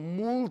also a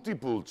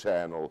multiple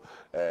channel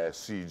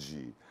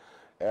CG.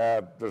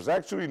 There's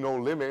actually no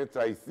limit.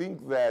 I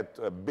think that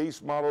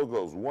base model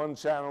goes 1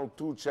 channel,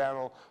 2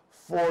 channel,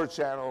 4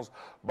 channels,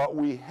 but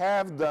we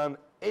have done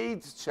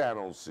 8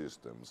 channel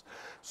systems.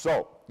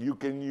 So you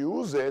can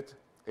use it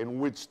in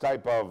which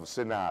type of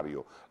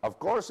scenario. Of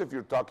course, if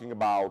you're talking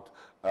about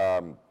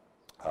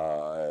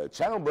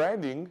channel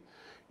branding,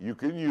 you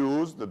can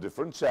use the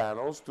different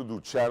channels to do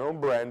channel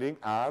branding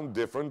on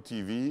different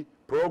TV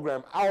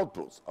program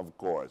outputs, of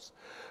course.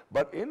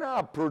 But in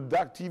a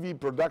TV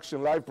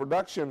production, live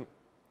production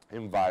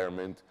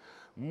environment,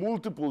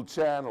 multiple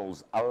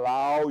channels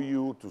allow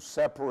you to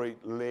separate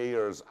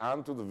layers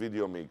onto the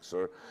video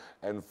mixer,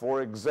 and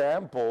for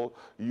example,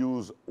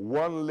 use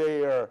 1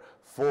 layer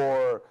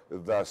for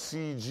the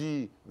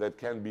CG that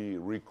can be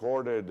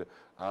recorded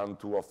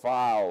onto a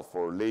file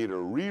for later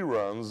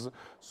reruns.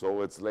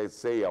 So it's, let's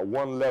say, a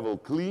 1-level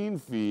clean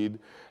feed,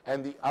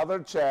 and the other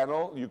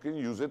channel, you can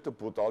use it to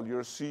put all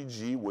your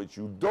CG which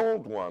you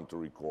don't want to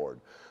record.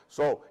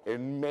 So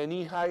in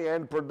many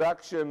high-end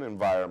production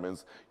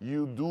environments,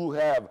 you do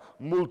have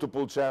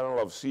multiple channel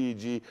of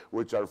CG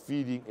which are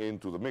feeding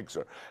into the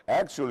mixer.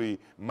 Actually,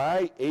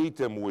 my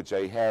ATEM, which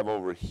I have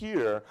over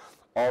here,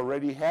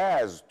 already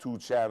has 2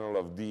 channel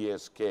of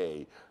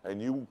DSK,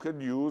 and you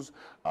could use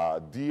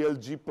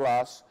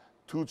DLGPlus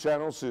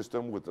 2-channel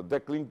system with the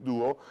DeckLink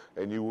Duo,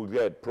 and you will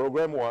get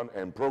program 1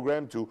 and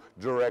program 2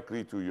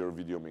 directly to your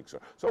video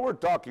mixer. So we're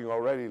talking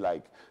already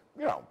like,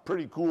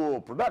 pretty cool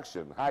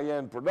production,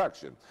 high-end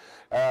production.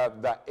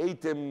 The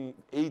ATEM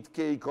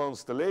 8K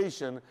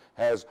Constellation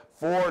has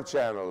 4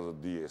 channels of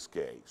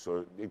DSK,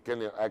 so it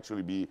can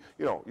actually be,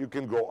 you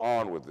can go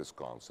on with this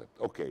concept.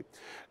 Okay,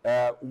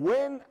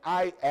 when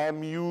I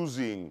am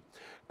using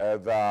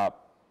the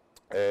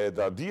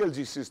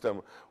DLG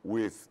system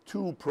with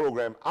 2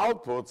 program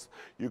outputs,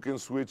 you can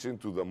switch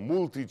into the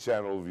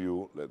multi-channel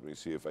view. Let me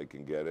see if I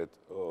can get it.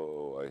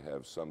 Oh, I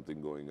have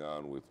something going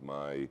on with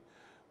my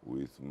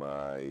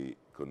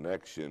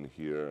connection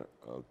here.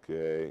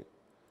 Okay,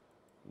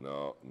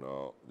 no,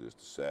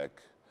 just a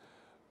sec.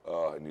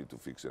 I need to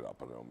fix it up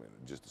in a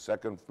minute. Just a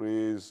second,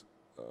 please.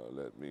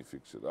 Let me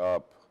fix it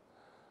up.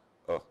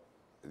 Oh,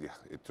 yeah,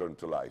 it turned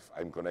to life.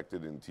 I'm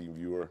connected in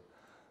TeamViewer,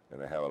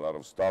 and I have a lot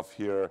of stuff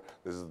here.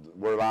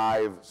 We're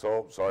live,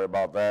 so sorry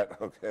about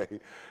that. Okay,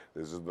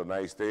 this is the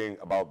nice thing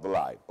about the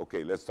live.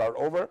 Okay, let's start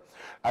over.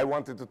 I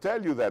wanted to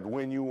tell you that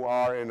when you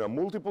are in a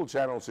multiple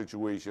channel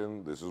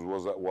situation, this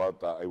was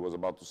what I was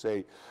about to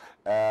say,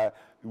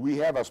 we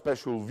have a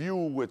special view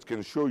which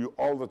can show you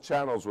all the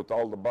channels with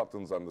all the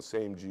buttons on the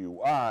same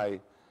GUI. I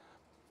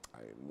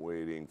am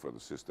waiting for the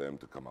system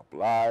to come up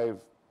live.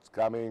 It's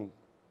coming.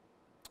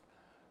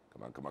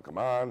 Come on, come on, come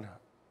on.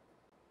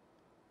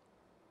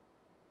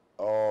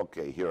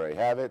 Okay, here I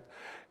have it.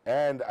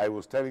 And I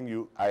was telling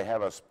you, I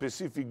have a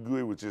specific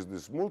GUI, which is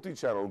this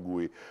multi-channel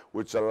GUI,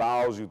 which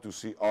allows you to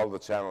see all the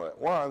channel at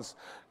once.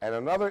 And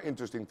another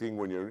interesting thing,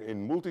 when you're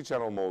in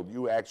multi-channel mode,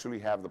 you actually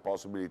have the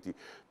possibility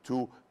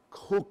to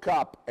hook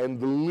up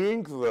and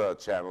link the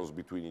channels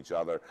between each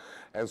other.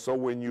 And so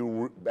when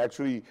you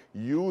actually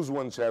use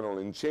one channel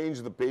and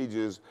change the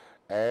pages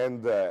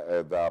and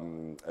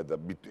on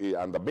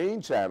the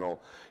main channel,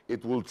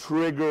 it will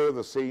trigger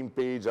the same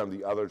page on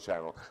the other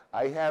channel.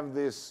 I have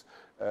this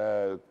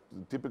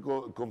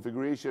typical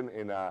configuration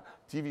in a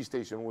TV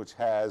station which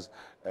has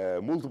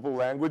multiple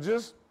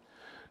languages.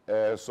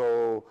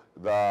 So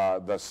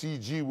the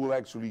CG will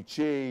actually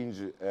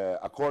change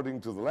according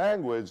to the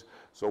language.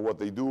 So what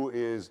they do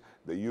is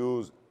they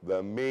use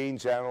the main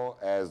channel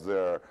as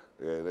their,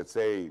 let's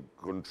say,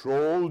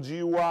 control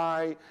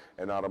GUI,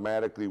 and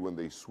automatically when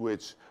they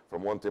switch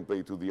from one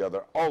template to the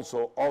other,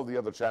 also all the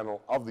other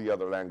channel of the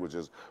other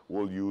languages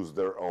will use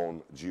their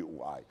own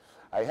GUI.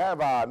 I have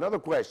another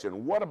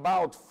question. What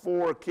about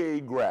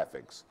 4K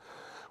graphics?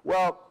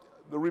 Well,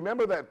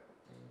 remember that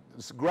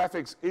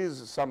graphics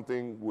is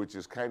something which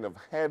is kind of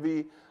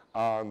heavy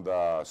on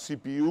the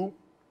CPU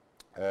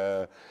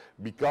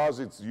because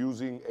it's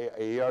using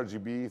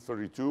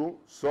ARGB32.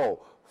 So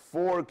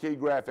 4K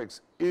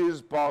graphics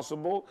is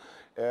possible.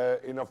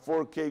 In a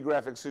 4K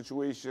graphics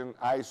situation,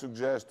 I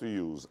suggest to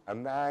use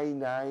an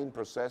i9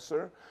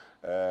 processor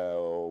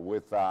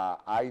with a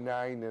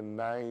i9 and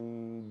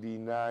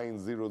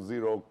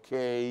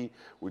 9900K,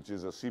 which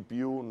is a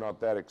CPU, not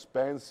that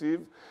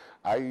expensive.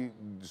 I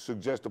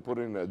suggest to put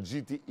in a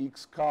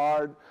GTX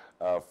card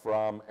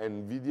from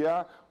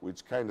NVIDIA,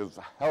 which kind of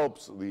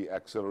helps the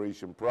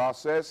acceleration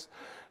process.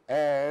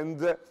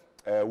 And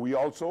we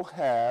also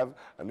have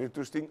an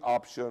interesting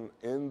option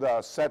in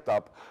the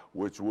setup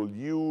which will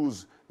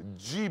use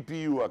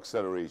GPU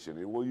acceleration.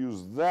 It will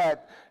use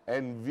that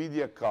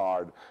NVIDIA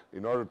card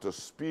in order to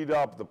speed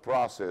up the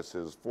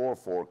processes for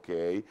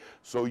 4K.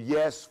 So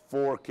yes,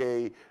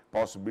 4K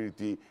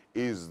possibility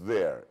is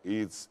there.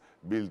 It's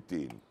built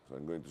in. So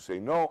I'm going to say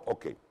no.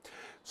 Okay.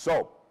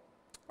 So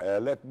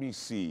let me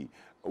see.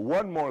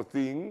 One more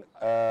thing,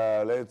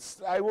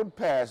 I would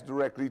pass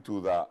directly to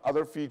the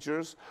other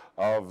features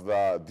of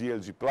the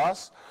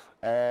DLGPlus,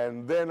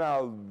 and then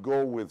I'll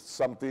go with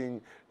something,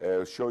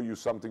 show you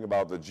something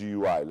about the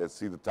GUI. Let's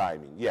see the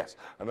timing. Yes,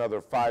 another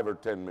 5 or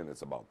 10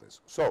 minutes about this.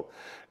 So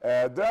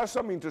there are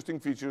some interesting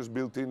features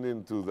built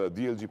into the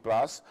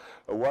DLGPlus.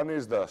 One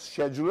is the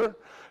scheduler.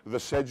 The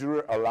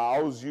scheduler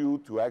allows you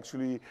to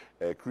actually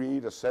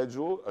create a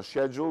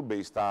schedule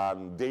based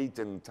on date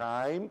and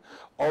time.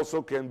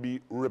 Also can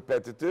be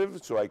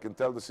repetitive, so I can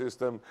tell the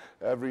system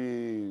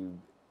every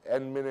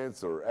n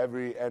minutes or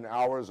every n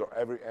hours or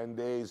every n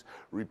days,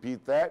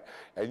 repeat that.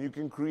 And you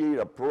can create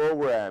a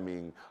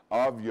programming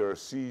of your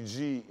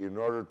CG in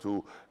order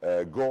to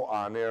go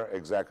on air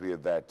exactly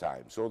at that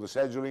time. So the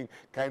scheduling,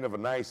 kind of a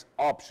nice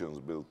options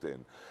built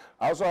in.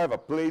 I also have a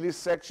playlist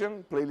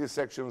section. Playlist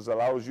sections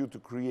allows you to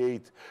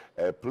create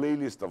a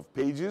playlist of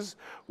pages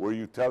where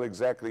you tell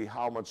exactly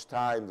how much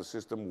time the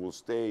system will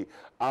stay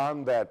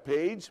on that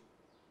page.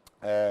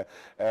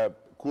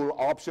 Cool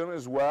option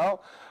as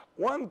well.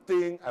 One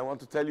thing I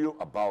want to tell you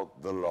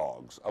about the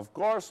logs. Of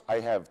course,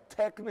 I have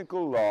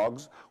technical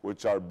logs,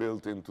 which are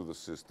built into the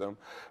system,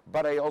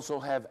 but I also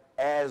have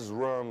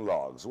as-run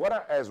logs. What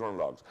are as-run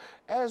logs?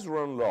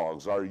 As-run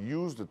logs are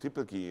used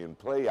typically in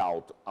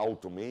playout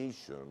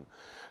automation,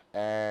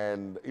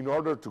 and in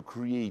order to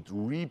create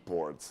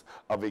reports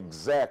of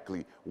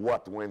exactly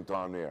what went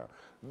on air.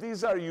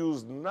 These are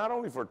used not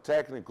only for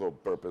technical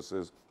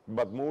purposes,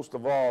 but most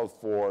of all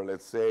for,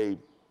 let's say,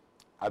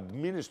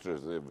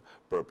 administrative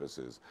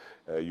purposes.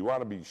 You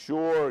want to be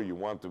sure, you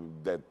want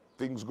that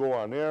things go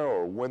on air,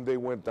 or when they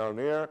went on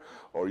air,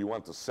 or you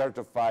want to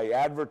certify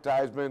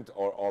advertisement,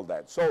 or all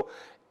that. So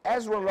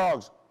as-run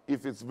logs,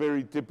 if it's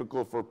very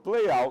typical for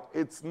playout,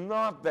 it's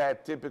not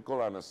that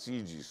typical on a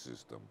CG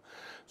system.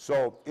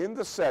 So in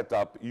the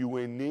setup, you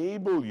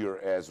enable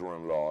your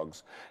as-run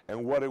logs,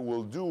 and what it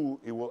will do,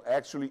 it will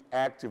actually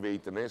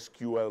activate an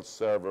SQL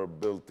server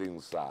built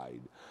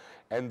inside.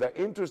 And the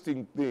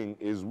interesting thing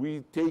is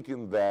we've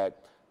taken that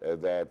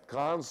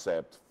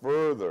concept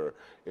further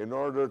in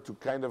order to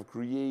kind of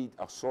create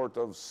a sort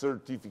of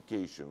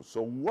certification.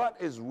 So what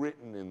is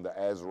written in the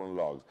as-run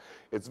logs?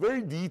 It's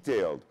very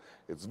detailed,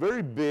 it's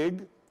very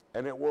big,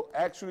 and it will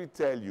actually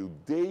tell you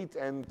date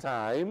and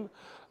time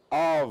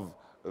of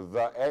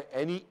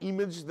any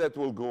image that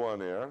will go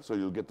on air, so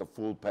you'll get the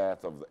full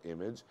path of the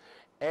image,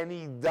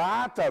 any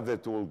data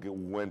that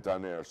went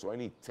on air, so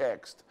any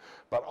text,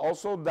 but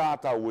also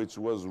data which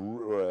was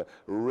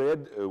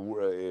read,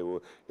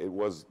 it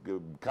was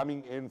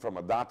coming in from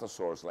a data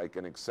source like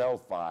an Excel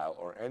file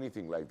or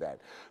anything like that.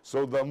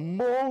 So the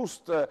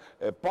most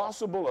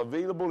possible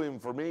available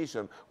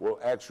information will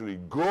actually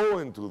go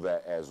into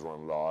the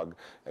as-run log,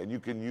 and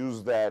you can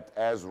use that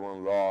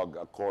as-run log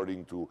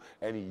according to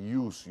any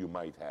use you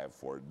might have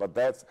for it. But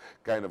that's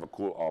kind of a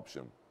cool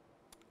option.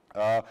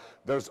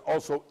 There's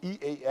also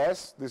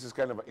EAS. This is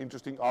kind of an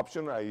interesting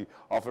option. I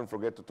often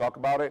forget to talk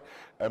about it.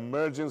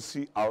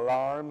 Emergency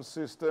alarm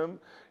system.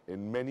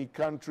 In many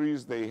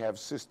countries, they have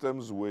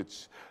systems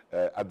which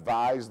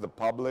advise the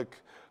public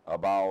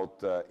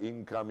about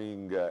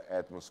incoming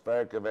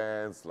atmospheric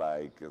events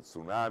like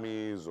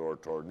tsunamis or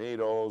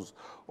tornadoes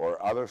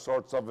or other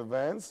sorts of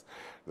events.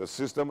 The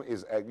system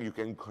is, you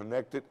can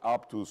connect it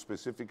up to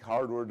specific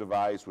hardware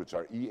device, which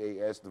are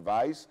EAS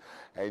device,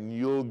 and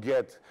you'll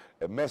get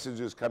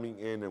messages coming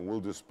in, and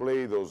we'll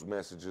display those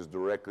messages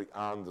directly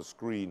on the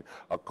screen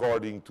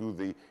according to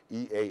the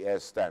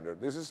EAS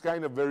standard. This is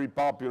kind of very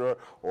popular,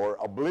 or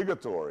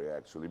obligatory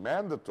actually,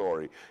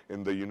 mandatory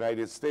in the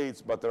United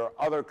States, but there are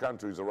other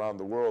countries around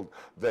the world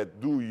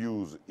that do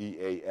use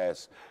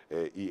EAS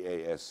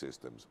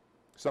systems.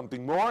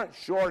 Something more,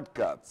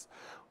 shortcuts.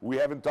 We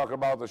haven't talked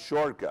about the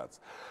shortcuts.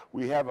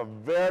 We have a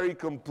very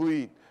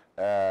complete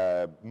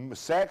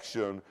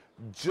section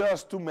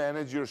just to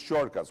manage your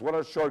shortcuts. What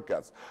are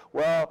shortcuts?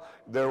 Well,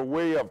 they're a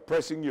way of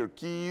pressing your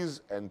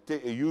keys and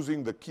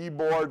using the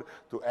keyboard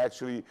to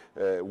actually,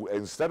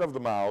 instead of the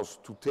mouse,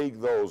 to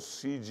take those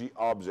CG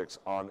objects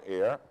on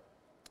air.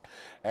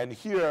 And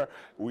here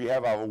we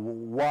have a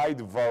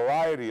wide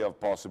variety of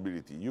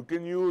possibility. You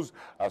can use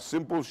a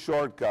simple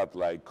shortcut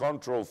like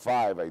Control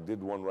 5, I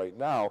did one right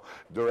now,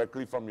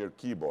 directly from your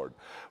keyboard.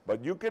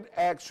 But you can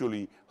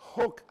actually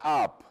hook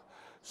up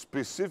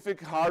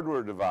specific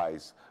hardware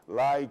device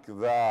like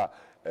the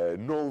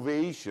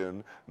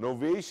Novation.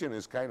 Novation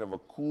is kind of a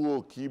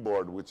cool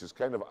keyboard which is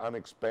kind of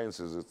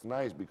inexpensive. It's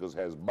nice because it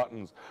has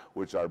buttons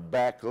which are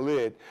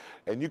backlit,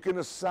 and you can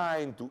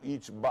assign to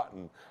each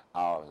button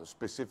a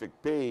specific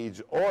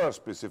page or a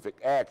specific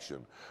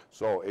action.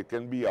 So it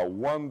can be a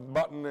one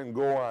button and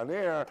go on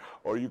air,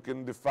 or you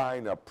can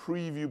define a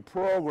preview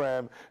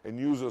program and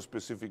use a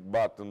specific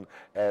button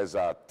as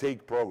a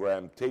take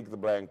program, take the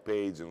blank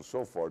page, and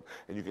so forth.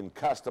 And you can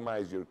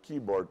customize your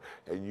keyboard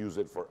and use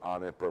it for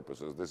on-air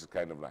purposes. This is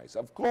kind of nice.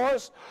 Of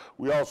course,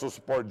 we also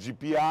support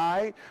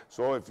GPI.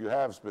 So if you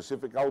have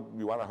specific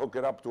you want to hook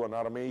it up to an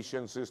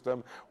automation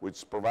system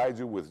which provides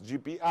you with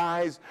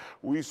GPIs,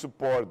 we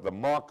support the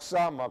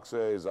Moxa.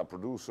 Moxa is a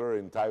producer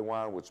in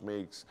Taiwan which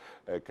makes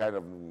kind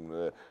of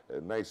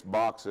nice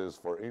boxes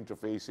for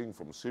interfacing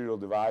from serial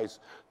device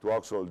to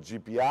actual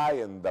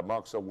GPI, and the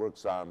Moxa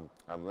works on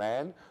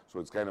LAN, so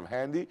it's kind of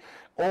handy.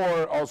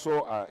 Or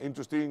also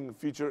interesting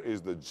feature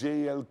is the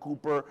JL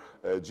Cooper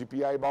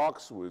GPI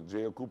box.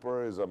 JL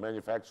Cooper is a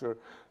manufacturer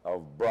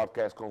of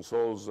broadcast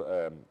consoles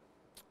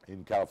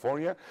in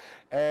California.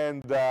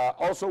 And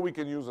also we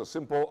can use a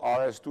simple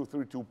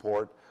RS-232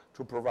 port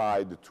to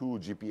provide 2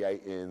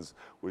 GPI ins,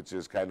 which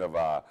is kind of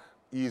a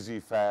easy,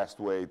 fast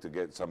way to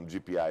get some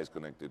GPIs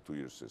connected to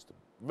your system.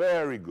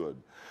 Very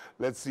good.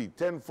 Let's see,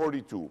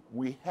 1042.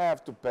 We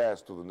have to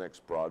pass to the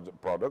next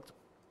product.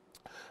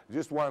 I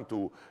just want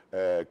to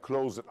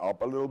close it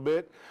up a little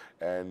bit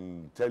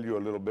and tell you a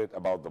little bit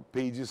about the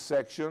pages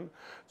section.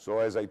 So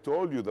as I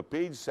told you, the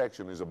page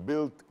section is a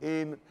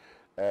built-in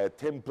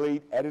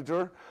template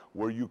editor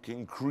where you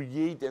can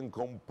create and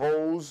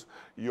compose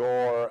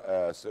your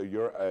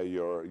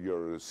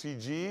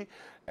CG,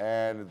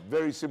 and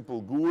very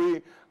simple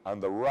GUI. On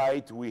the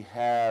right we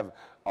have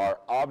our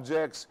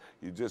objects.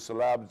 You just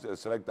select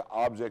the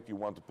object you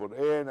want to put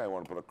in. I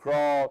want to put a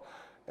crawl.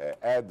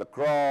 Add the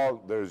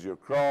crawl. There's your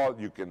crawl.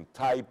 You can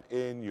type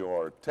in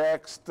your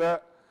text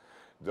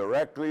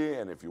directly,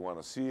 and if you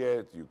want to see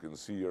it, you can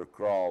see your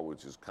crawl,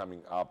 which is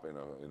coming up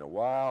in a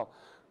while.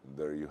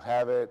 There you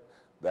have it.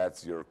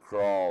 That's your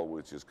crawl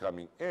which is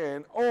coming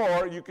in,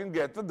 or you can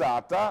get the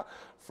data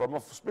from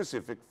a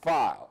specific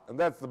file, and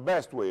that's the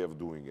best way of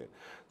doing it.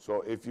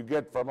 So if you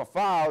get from a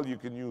file, you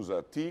can use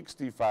a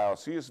TXT file,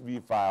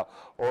 CSV file,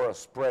 or a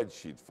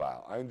spreadsheet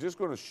file. I'm just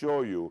going to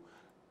show you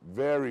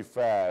very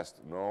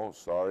fast. No,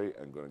 sorry,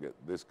 I'm going to get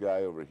this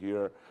guy over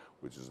here,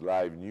 which is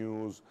live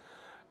news.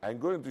 I'm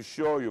going to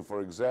show you,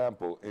 for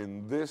example,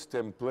 in this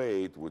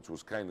template, which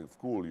was kind of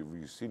cool,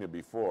 you've seen it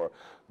before,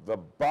 the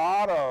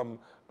bottom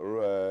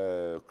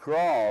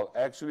crawl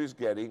actually is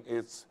getting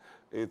its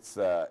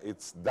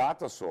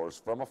data source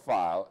from a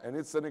file, and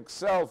it's an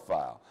Excel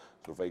file.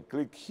 So if I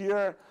click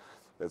here,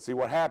 let's see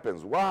what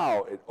happens.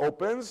 Wow, it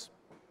opens,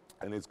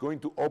 and it's going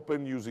to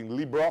open using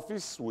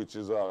LibreOffice, which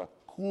is a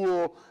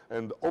cool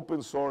and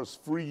open source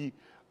free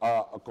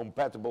a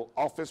compatible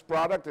Office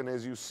product. And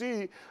as you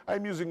see,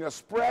 I'm using a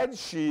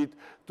spreadsheet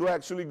to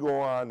actually go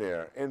on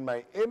there. And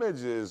my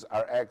images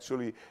are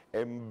actually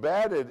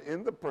embedded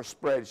in the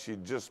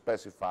spreadsheet, just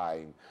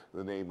specifying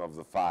the name of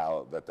the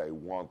file that I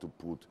want to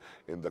put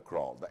in the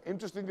crawl. The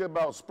interesting thing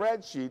about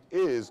spreadsheet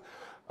is,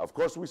 of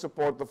course, we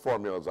support the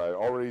formulas. I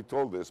already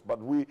told this,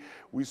 but we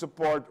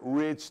support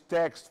rich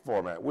text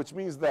format, which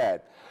means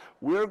that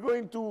we're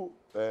going to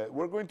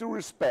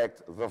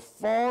respect the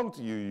font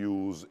you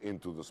use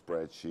into the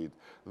spreadsheet,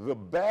 the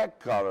back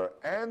color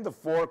and the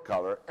fore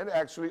color, and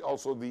actually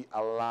also the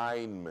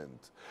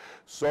alignment.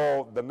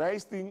 So the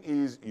nice thing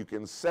is you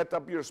can set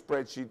up your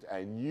spreadsheet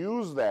and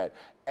use that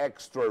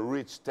extra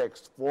rich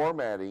text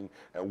formatting,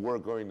 and we're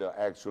going to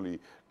actually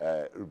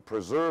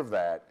preserve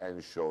that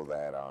and show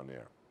that on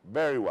there.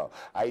 Very well.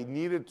 I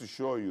needed to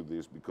show you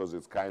this because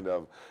it's kind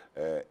of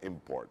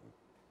important.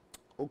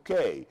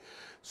 Okay,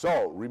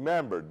 so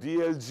remember,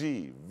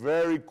 DLG,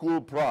 very cool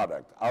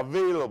product,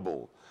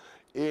 available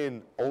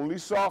in only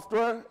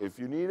software. If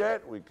you need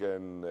it, we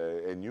can,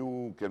 and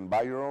you can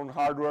buy your own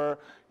hardware,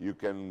 you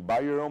can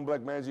buy your own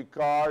Blackmagic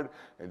card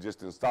and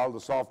just install the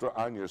software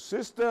on your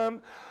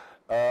system,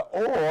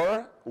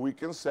 or we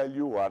can sell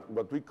you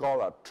what we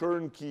call a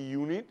turnkey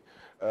unit.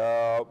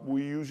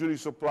 We usually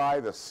supply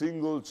the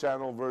single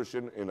channel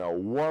version in a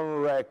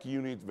one rack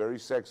unit, very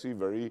sexy,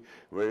 very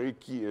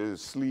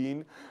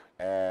slim,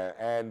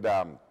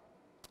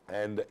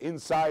 and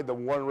inside the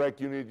one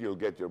rack unit, you'll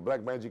get your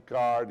Blackmagic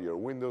card, your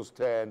Windows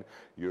 10,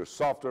 your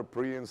software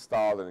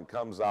pre-installed, and it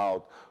comes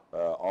out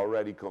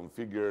already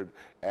configured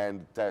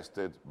and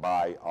tested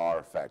by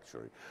our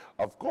factory.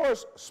 Of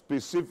course,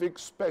 specific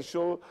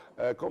special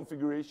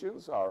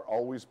configurations are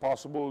always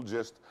possible.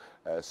 Just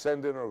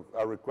send in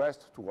a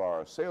request to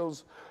our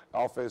sales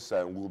office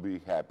and we'll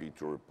be happy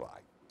to reply.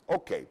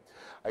 Okay,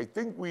 I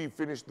think we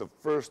finished the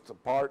first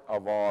part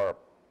of our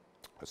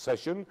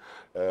session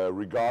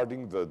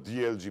regarding the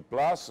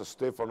DLGPlus.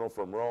 Stefano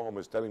from Rome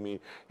is telling me,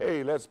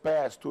 hey, let's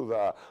pass to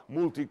the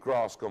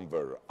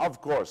MultiCrossConverter.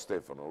 Of course,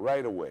 Stefano,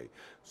 right away.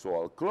 So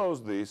I'll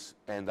close this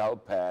and I'll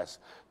pass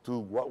to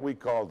what we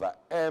call the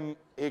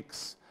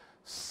MXC,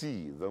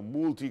 the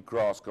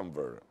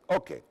MultiCrossConverter.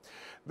 Okay,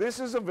 this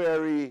is a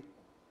very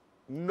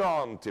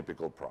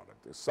non-typical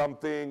product. It's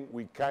something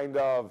we kind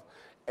of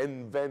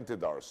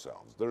invented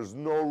ourselves. There's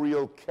no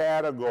real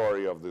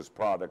category of this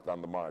product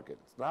on the market.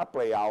 It's not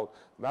playout,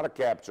 not a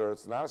capture,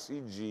 it's not a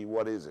CG.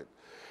 What is it?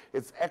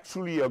 It's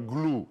actually a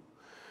glue.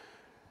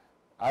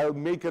 I'll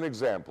make an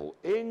example.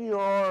 In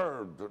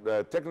your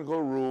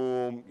technical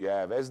room, you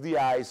have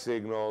SDI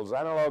signals,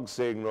 analog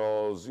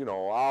signals, you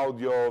know,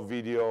 audio,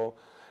 video,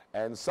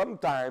 and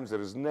sometimes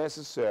it is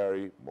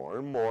necessary, more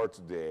and more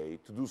today,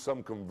 to do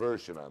some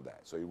conversion on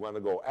that. So you want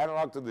to go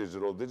analog to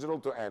digital, digital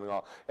to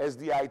analog,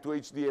 SDI to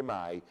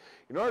HDMI.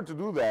 In order to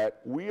do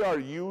that, we are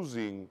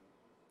using,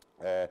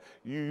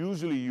 you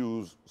usually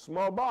use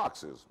small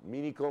boxes,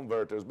 mini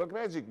converters.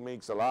 Blackmagic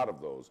makes a lot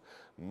of those.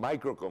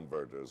 Micro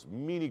converters,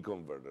 mini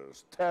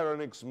converters,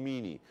 Teranix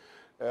Mini,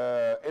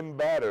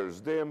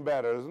 embedders,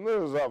 de-embedders, and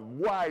there's a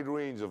wide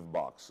range of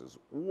boxes.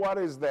 What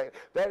is that?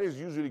 That is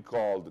usually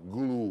called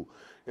glue.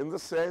 In the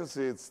sense,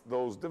 it's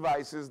those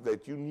devices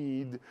that you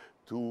need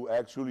to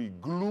actually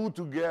glue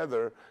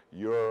together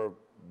your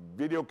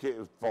video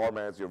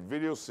formats, your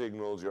video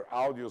signals, your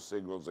audio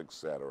signals,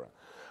 etc.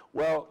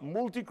 Well,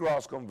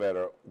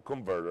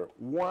 MultiCrossConverter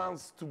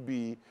wants to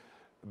be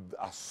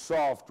a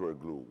software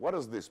glue. What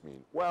does this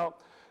mean? Well,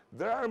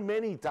 there are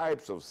many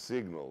types of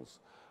signals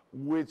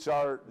which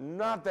are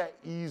not that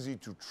easy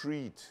to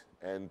treat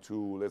and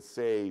to, let's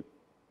say,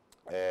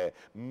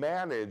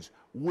 manage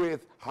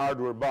with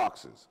hardware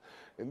boxes.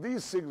 And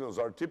these signals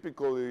are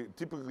typically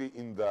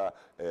in the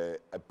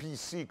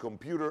PC,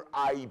 computer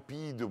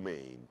IP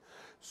domain.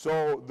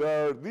 So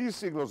these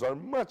signals are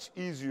much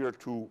easier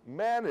to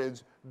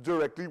manage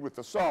directly with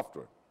the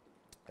software.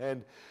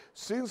 And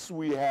since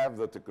we have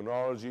the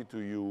technology to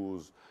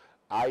use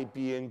IP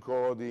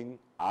encoding,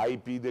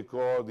 IP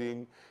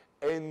decoding,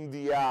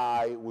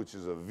 NDI, which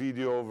is a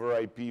video over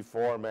IP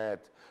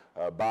format,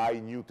 by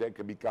new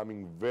tech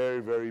becoming very,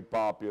 very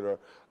popular.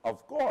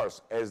 Of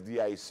course,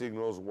 SDI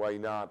signals, why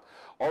not?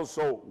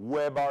 Also,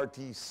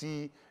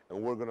 WebRTC,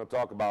 and we're going to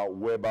talk about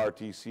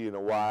WebRTC in a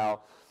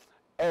while.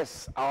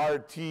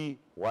 SRT,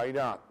 why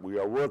not? We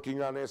are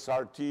working on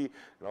SRT,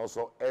 and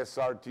also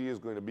SRT is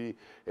going to be,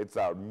 it's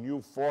our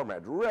new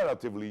format,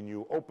 relatively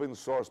new, open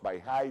source by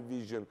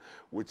Haivision,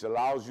 which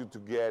allows you to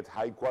get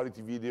high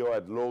quality video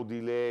at low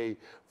delay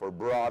for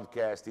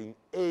broadcasting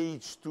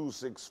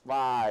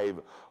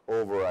H.265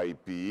 over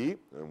IP,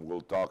 and we'll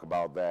talk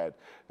about that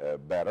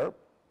better.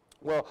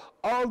 Well,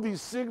 all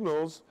these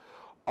signals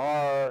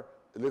are,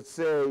 let's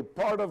say,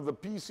 part of the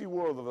PC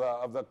world,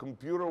 of the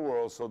computer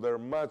world, so they're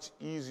much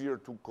easier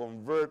to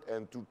convert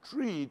and to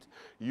treat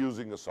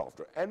using a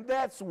software. And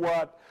that's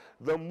what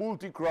the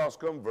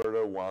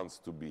MultiCrossConverter wants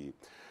to be.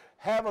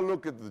 Have a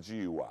look at the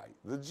GUI.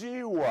 The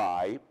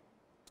GUI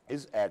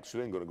is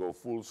actually, I'm going to go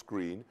full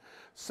screen,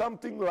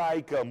 something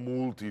like a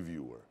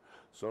multi-viewer.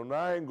 So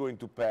now I'm going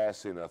to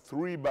pass in a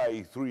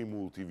 3x3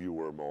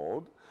 multi-viewer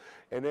mode.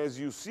 And as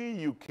you see,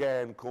 you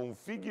can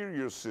configure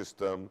your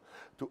system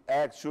to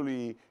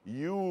actually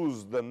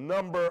use the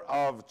number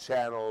of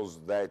channels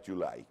that you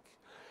like.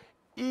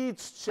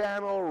 Each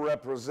channel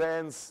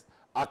represents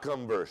a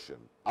conversion,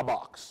 a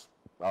box,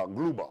 a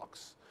glue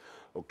box,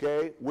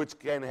 okay, which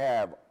can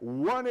have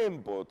one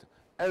input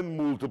and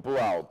multiple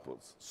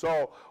outputs.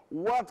 So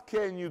what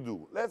can you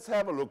do? Let's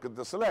have a look at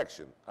the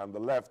selection. On the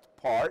left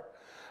part,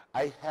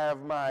 I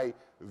have my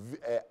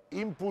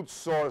input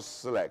source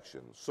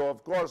selection. So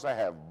of course I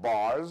have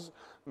bars.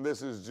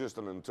 This is just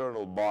an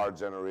internal bar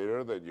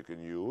generator that you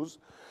can use.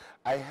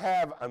 I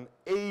have an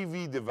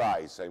AV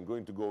device. I'm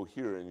going to go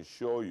here and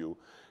show you.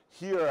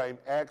 here I'm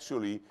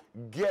actually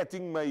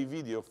getting my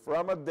video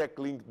from a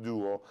Decklink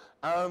Duo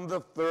on the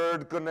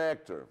third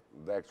connector.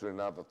 Actually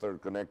not the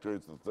third connector,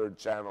 it's the third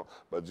channel,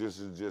 but this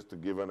is just to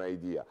give an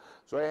idea.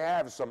 So I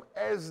have some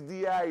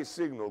SDI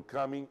signal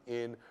coming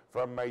in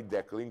from my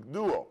Decklink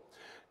Duo.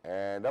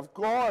 And of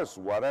course,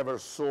 whatever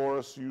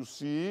source you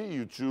see,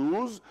 you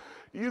choose,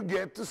 you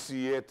get to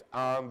see it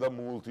on the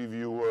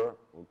multi-viewer,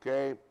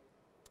 okay?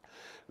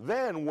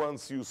 Then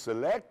once you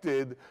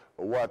selected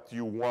what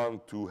you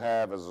want to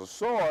have as a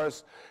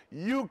source,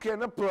 you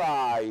can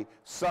apply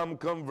some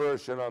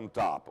conversion on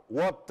top.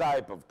 What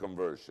type of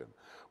conversion?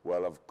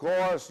 Well, of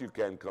course, you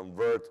can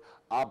convert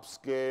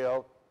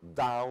upscale,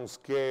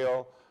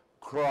 downscale,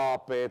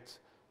 crop it,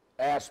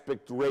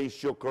 aspect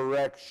ratio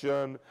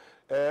correction,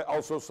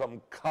 also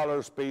some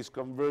color space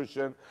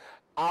conversion,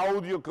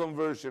 audio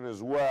conversion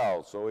as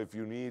well. So if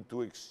you need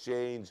to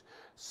exchange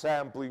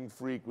sampling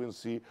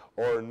frequency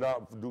or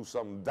not do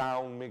some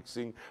down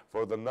mixing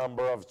for the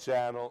number of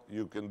channel,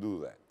 you can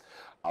do that.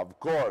 Of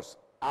course,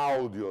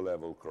 audio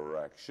level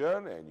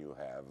correction, and you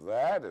have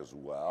that as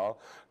well.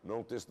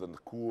 Notice the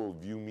cool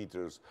view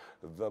meters.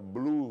 The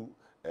blue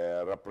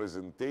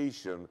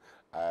representation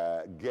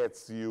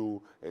gets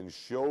you and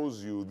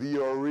shows you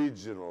the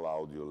original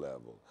audio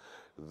level.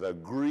 The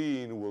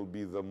green will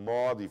be the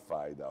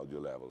modified audio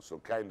level, so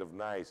kind of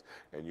nice,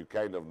 and you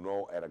kind of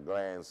know at a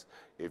glance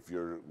if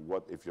you're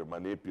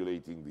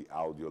manipulating the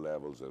audio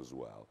levels as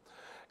well.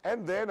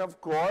 And then, of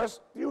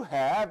course, you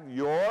have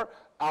your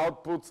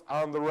outputs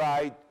on the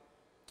right.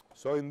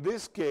 So in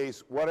this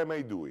case, what am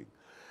I doing?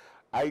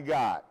 I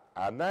got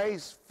a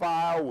nice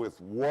file with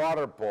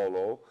water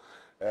polo.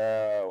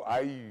 I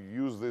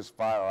use this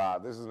file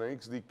out. This is an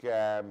XD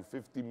cam,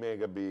 50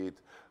 megabit,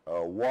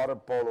 water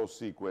polo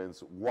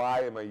sequence.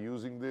 Why am I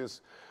using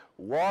this?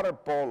 Water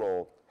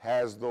polo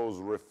has those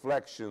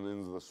reflections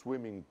in the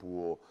swimming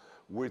pool,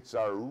 which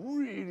are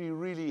really,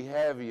 really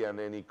heavy on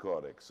any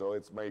codec. So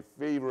it's my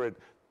favorite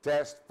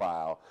test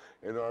file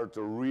in order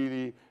to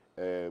really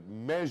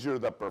measure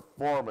the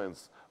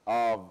performance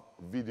of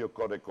video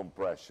codec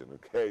compression,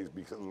 okay,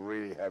 because it's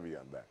really heavy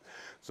on that.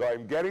 So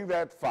I'm getting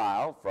that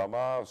file from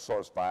a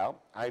source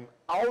file. I'm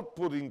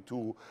outputting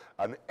to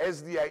an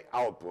SDI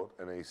output,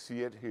 and I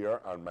see it here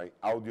on my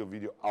audio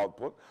video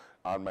output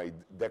on my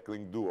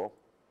Decklink Duo.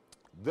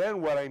 Then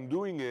what I'm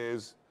doing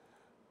is,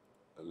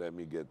 let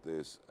me get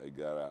this, I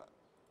gotta,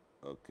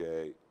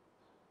 okay,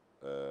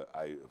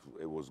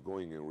 it was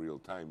going in real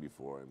time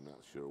before, I'm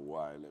not sure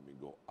why. Let me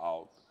go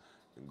out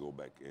and go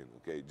back in,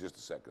 okay, just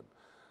a second.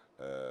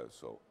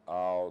 So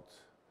out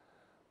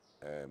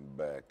and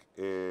back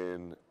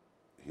in,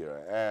 here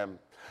I am.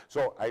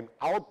 So I'm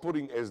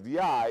outputting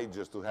SDI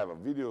just to have a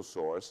video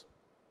source,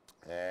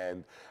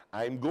 and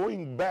I'm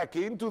going back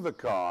into the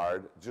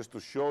card just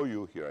to show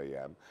you, here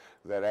I am,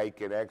 that I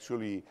can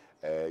actually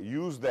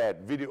use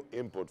that video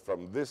input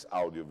from this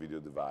audio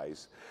video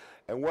device.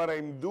 And what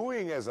I'm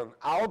doing as an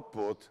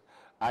output,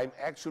 I'm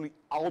actually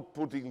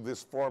outputting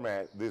this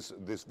format,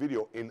 this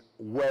video in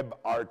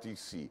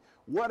WebRTC.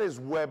 What is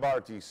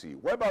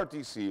WebRTC?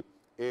 WebRTC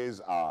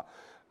is a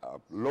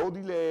low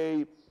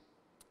delay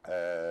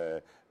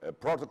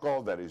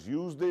protocol that is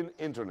used in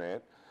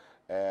internet,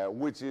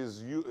 which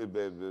is,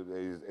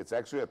 it's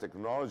actually a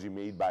technology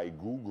made by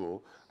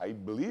Google. I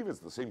believe it's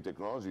the same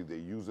technology they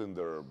use in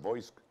their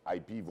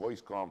IP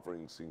voice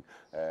conferencing,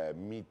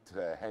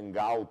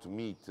 Hangout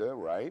Meet,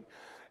 right?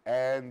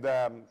 And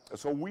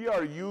so we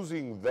are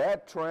using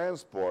that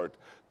transport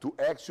to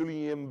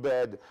actually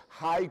embed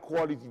high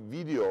quality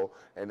video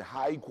and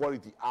high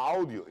quality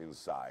audio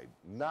inside,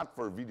 not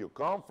for video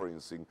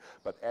conferencing,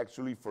 but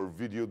actually for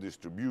video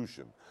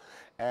distribution.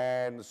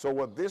 And so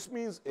what this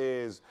means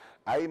is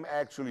I'm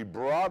actually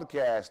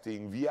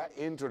broadcasting via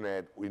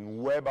internet in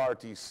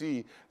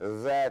WebRTC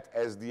that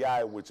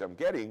SDI which I'm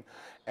getting,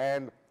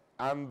 and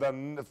on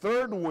the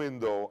third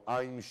window,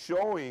 I'm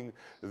showing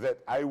that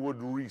I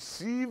would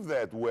receive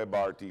that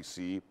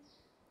WebRTC,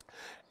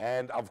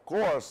 and of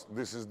course,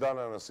 this is done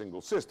on a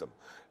single system.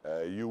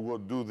 You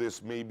would do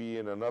this maybe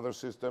in another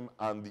system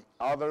on the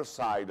other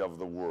side of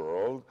the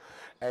world,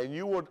 and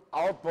you would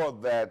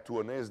output that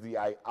to an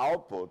SDI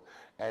output,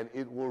 and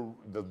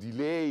the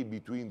delay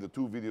between the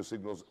two video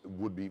signals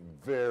would be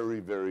very,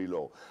 very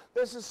low.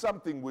 This is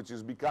something which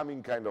is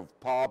becoming kind of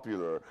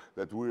popular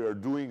that we are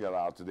doing a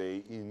lot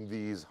today in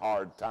these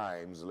hard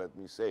times, let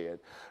me say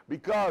it,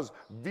 because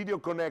video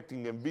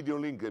connecting and video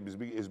link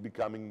is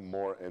becoming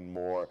more and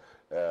more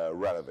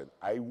relevant.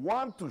 I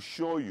want to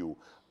show you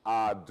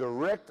a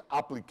direct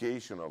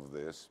application of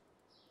this,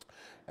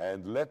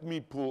 and let me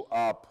pull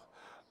up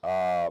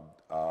a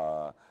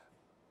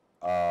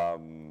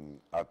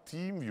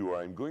team viewer.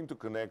 I'm going to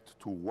connect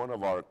to one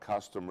of our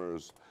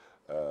customers'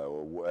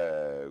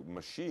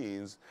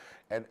 machines,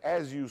 and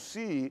as you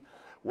see,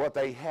 what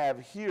I have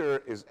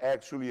here is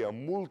actually a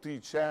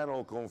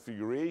multi-channel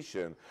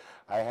configuration.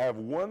 I have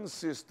one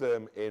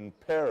system in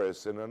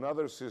Paris and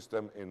another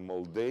system in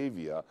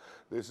Moldavia.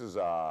 This is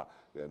a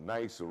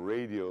nice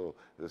radio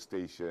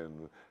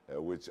station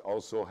which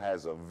also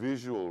has a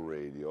visual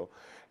radio.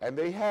 And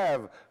they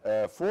have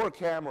 4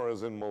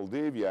 cameras in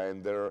Moldavia,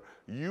 and they're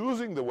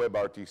using the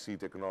WebRTC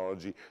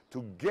technology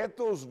to get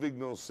those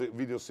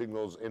video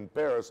signals in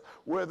Paris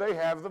where they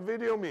have the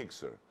video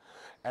mixer.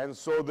 And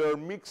so they're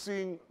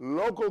mixing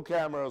local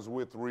cameras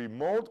with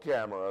remote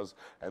cameras,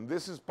 and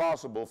this is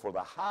possible for the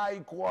high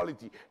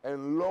quality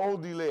and low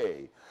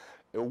delay.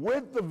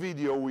 With the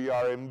video, we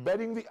are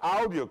embedding the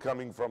audio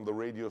coming from the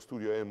radio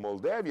studio in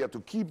Moldavia to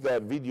keep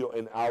that video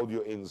and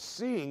audio in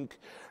sync,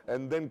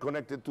 and then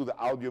connect it to the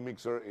audio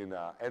mixer in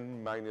a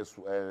N-1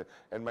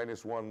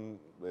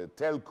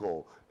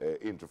 telco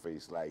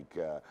interface, like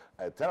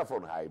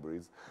telephone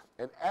hybrids.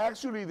 And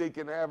actually, they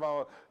can have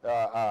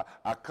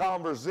a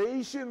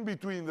conversation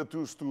between the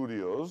two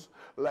studios,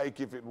 like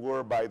if it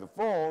were by the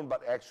phone,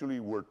 but actually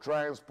we're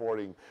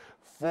transporting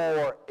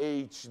 4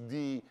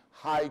 HD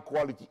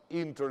high-quality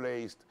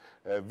interlaced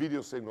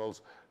video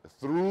signals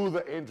through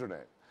the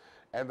internet.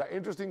 And the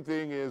interesting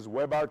thing is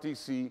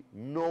WebRTC,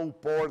 no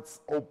ports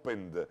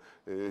opened.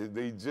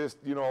 They just,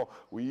 you know,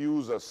 we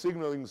use a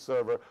signaling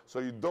server, so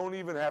you don't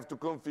even have to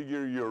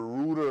configure your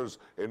routers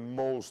in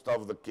most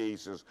of the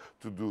cases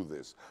to do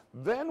this.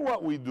 Then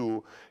what we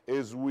do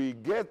is we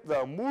get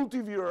the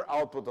multi-viewer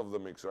output of the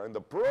mixer and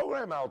the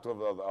program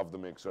output of the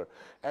mixer,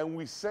 and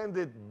we send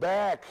it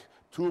back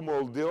to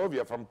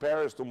Moldavia, from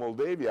Paris to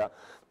Moldavia,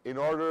 in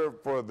order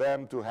for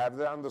them to have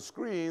that on the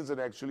screens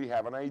and actually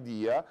have an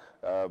idea,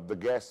 the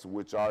guests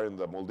which are in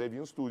the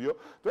Moldavian studio,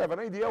 to have an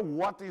idea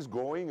what is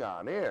going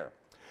on here.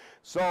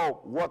 So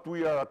what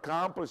we are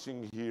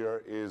accomplishing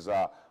here is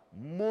a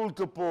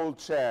multiple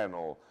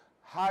channel,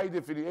 high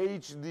definition,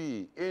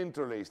 HD,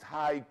 interlaced,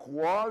 high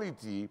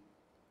quality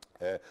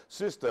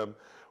system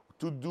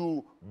to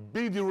do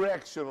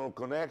bidirectional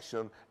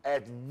connection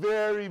at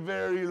very,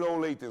 very low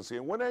latency.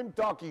 And when I'm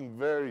talking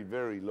very,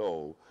 very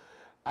low,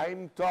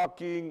 I'm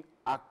talking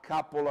a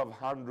couple of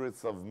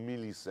hundreds of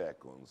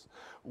milliseconds,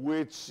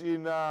 which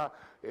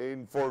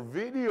for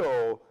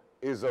video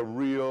is a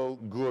real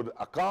good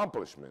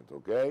accomplishment,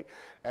 okay?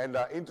 And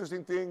the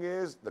interesting thing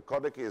is the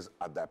codec is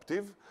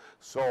adaptive,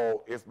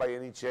 so if by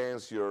any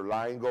chance your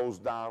line goes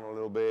down a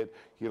little bit,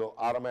 he'll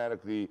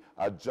automatically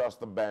adjust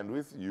the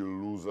bandwidth. You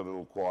lose a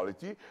little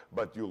quality,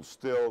 but you'll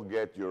still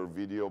get your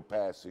video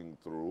passing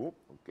through,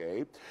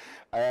 okay?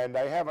 And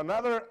I have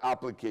another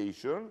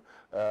application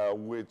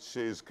which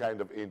is kind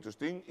of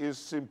interesting, is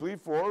simply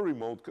for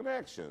remote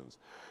connections.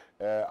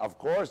 Of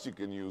course, you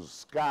can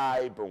use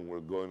Skype, and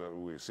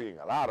we're seeing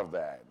a lot of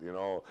that, you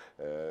know,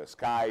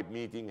 Skype,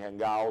 meeting,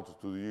 Hangout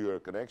to do your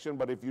connection.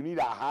 But if you need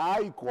a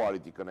high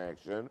quality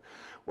connection,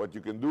 what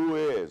you can do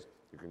is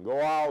you can go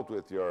out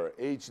with your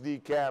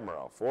HD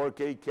camera,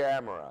 4K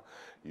camera,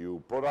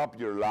 you put up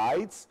your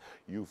lights,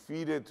 you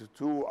feed it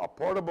to a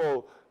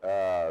portable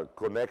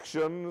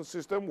connection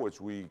system, which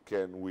we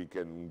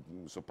can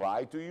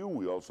supply to you.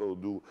 We also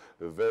do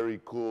a very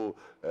cool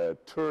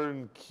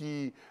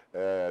turnkey,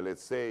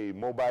 let's say,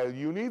 mobile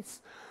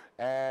units.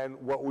 And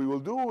what we will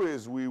do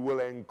is we will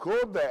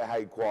encode that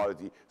high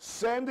quality,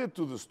 send it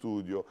to the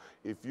studio.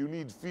 If you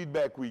need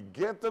feedback, we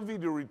get the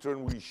video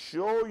return. We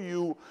show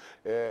you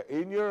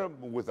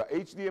with the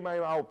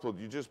HDMI output,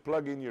 you just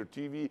plug in your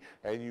TV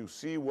and you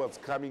see what's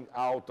coming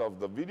out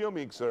of the video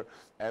mixer.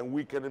 And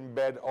we can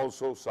embed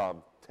also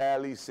some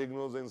tally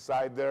signals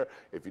inside there.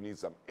 If you need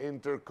some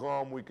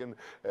intercom, we can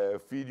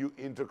feed you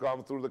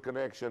intercom through the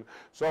connection.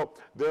 So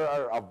there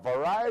are a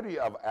variety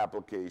of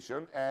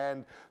applications,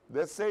 and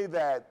let's say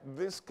that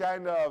this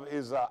kind of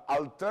is an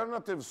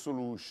alternative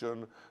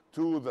solution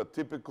to the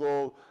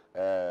typical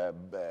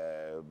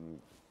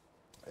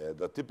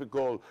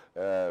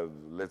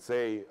let's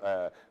say,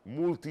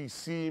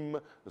 multi-SIM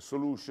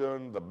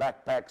solution, the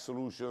backpack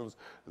solutions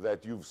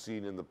that you've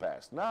seen in the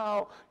past.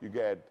 Now you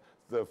get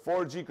the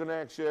 4G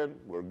connection,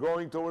 we're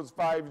going towards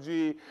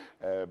 5G,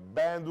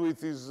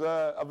 bandwidth is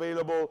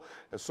available,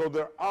 so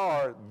there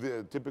are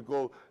the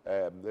typical,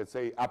 let's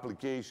say,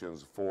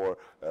 applications for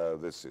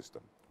this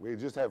system. We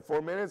just have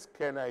 4 minutes.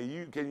 Can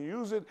you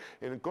use it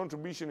in a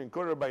contribution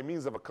encoder by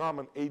means of a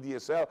common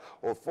ADSL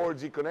or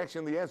 4G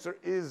connection? The answer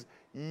is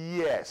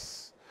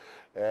yes.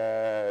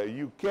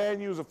 You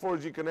can use a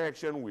 4G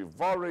connection. We've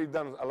already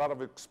done a lot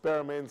of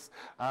experiments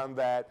on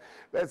that.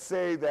 Let's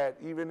say that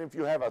even if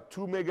you have a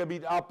 2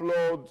 megabit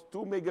upload, 2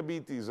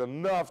 megabit is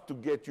enough to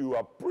get you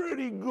a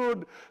pretty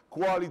good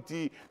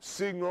quality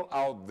signal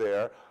out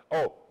there.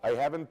 Oh, I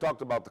haven't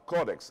talked about the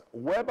codecs.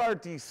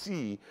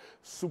 WebRTC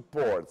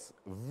supports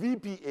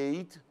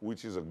VP8,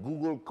 which is a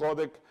Google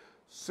codec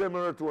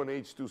similar to an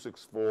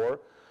H.264.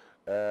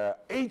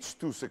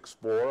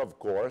 H.264, of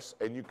course,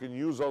 and you can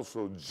use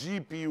also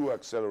GPU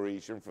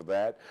acceleration for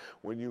that.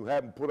 When you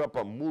have put up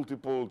a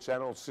multiple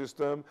channel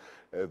system,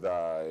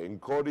 The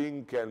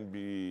encoding can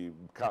be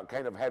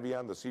kind of heavy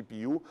on the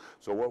CPU.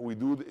 So what we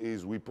do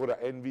is we put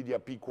an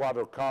NVIDIA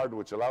P-Quadro card,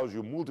 which allows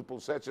you multiple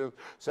sessions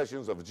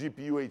of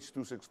GPU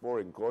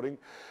H.264 encoding.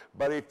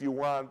 But if you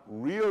want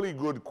really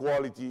good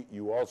quality,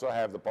 you also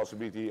have the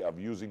possibility of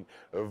using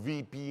a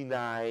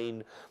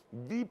VP9.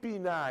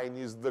 VP9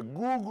 is the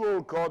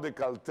Google codec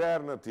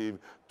alternative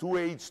to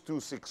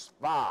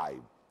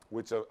H.265,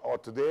 which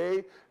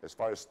today, as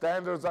far as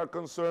standards are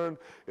concerned,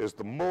 is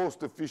the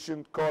most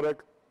efficient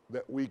codec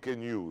that we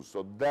can use.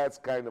 So that's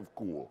kind of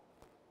cool.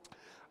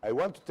 I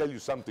want to tell you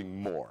something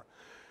more.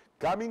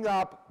 Coming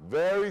up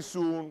very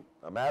soon,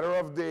 a matter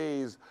of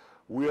days,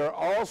 we are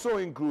also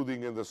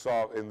including in this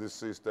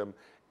system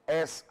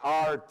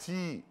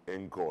SRT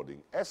encoding.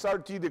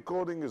 SRT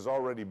decoding is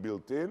already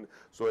built in,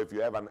 so if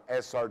you have an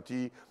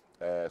SRT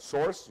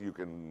source, you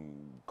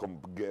can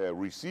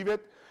receive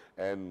it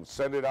and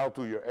send it out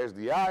to your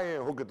SDI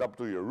and hook it up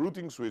to your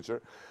routing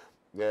switcher.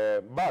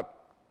 But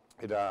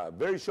in a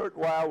very short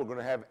while, we're going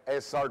to have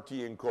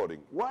SRT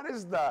encoding. What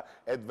is the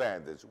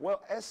advantage?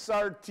 Well,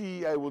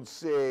 SRT, I would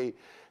say,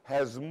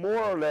 has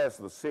more or less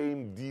the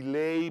same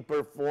delay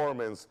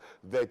performance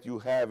that you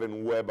have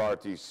in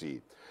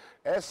WebRTC.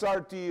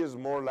 SRT is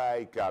more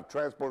like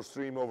transport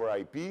stream over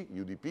IP,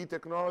 UDP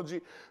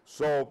technology,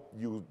 so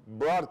you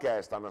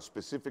broadcast on a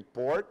specific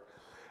port.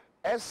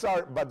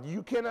 But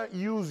you cannot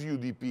use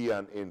UDP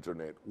on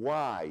internet.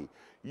 Why?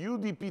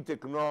 UDP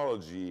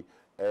technology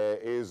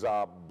is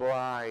a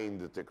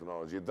blind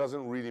technology. It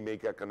doesn't really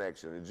make a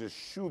connection. It just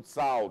shoots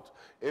out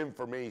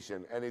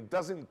information, and it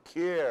doesn't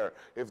care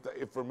if the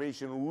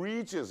information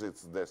reaches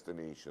its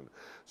destination.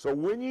 So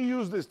when you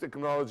use this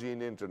technology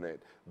in internet,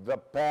 the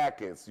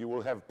packets, you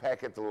will have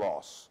packet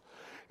loss.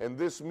 And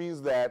this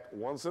means that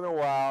once in a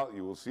while,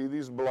 you will see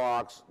these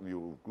blocks, you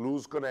will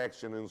lose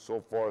connection and so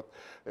forth.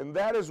 And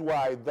that is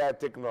why that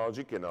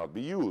technology cannot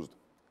be used.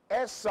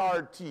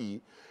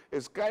 SRT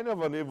is kind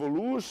of an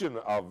evolution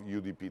of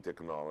UDP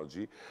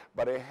technology,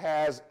 but it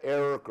has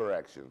error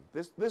correction.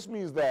 This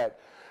means that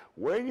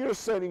when you're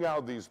sending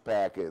out these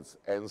packets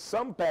and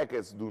some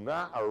packets do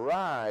not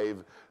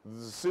arrive,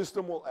 the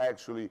system will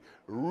actually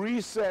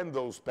resend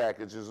those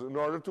packages in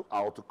order to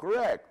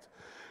autocorrect.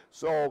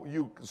 So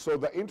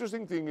the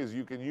interesting thing is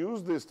you can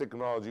use this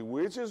technology,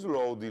 which is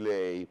low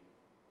delay,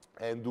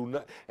 and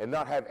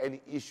not have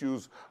any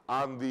issues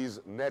on these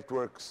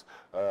networks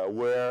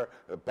where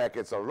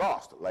packets are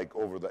lost, like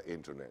over the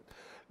internet.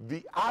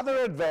 The other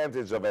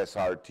advantage of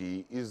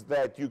SRT is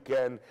that you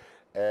can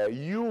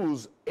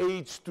use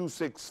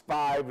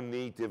H.265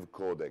 native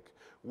codec,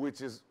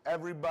 which is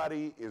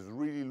everybody is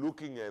really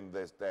looking at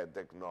that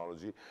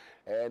technology,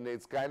 and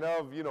it's kind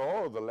of, you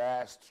know, the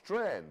last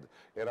trend.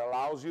 It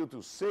allows you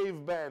to save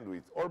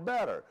bandwidth, or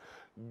better,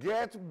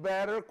 get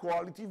better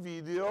quality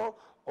video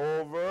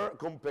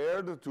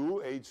compared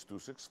to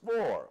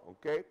H.264,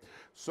 okay?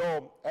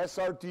 So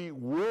SRT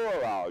will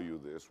allow you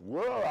this,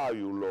 will allow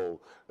you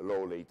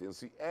low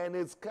latency, and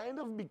it's kind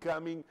of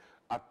becoming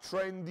a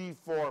trendy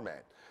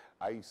format.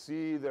 I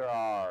see there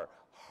are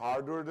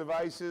hardware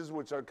devices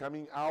which are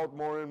coming out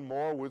more and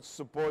more which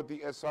support the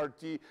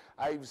SRT.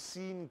 I've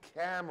seen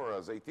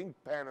cameras. I think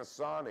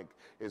Panasonic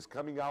is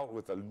coming out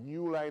with a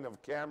new line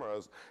of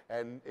cameras,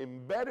 and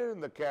embedded in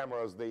the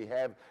cameras they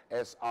have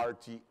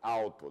SRT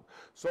output.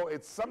 So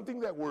it's something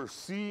that we're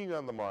seeing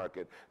on the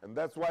market, and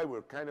that's why we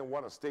kind of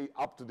want to stay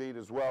up to date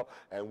as well,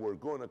 and we're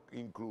going to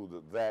include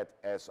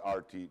that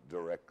SRT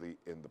directly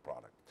in the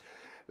product.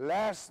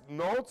 Last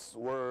notes,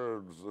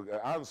 we're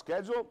on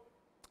schedule.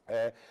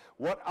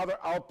 What other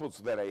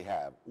outputs that I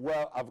have?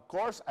 Well, of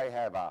course, I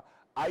have a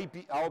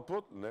IP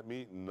output. Let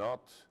me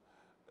not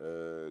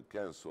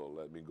cancel.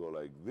 Let me go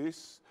like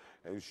this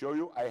and show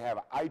you. I have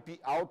IP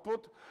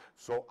output.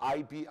 So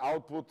IP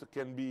output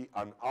can be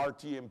an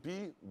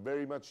RTMP,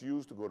 very much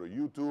used to go to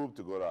YouTube,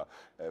 to go to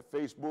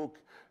Facebook,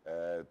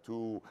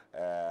 to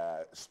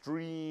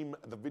stream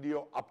the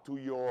video up to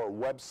your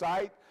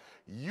website.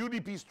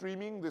 UDP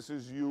streaming, this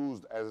is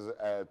used as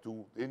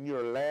in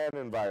your LAN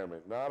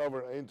environment, not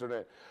over the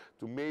internet,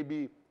 to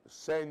maybe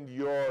send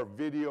your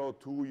video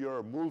to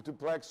your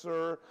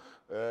multiplexer,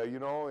 you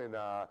know, in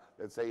a,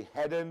 let's say,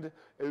 head-end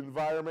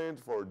environment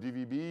for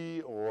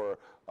DVB or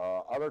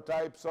other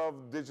types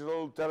of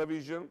digital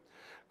television.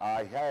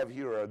 I have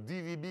here a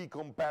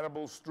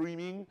DVB-compatible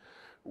streaming,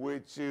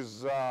 which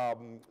is,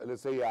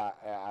 let's say,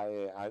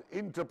 an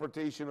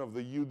interpretation of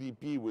the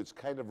UDP, which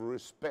kind of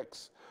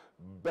respects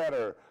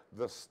better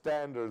the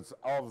standards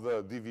of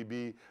the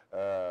DVB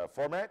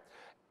format.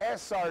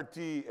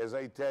 SRT, as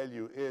I tell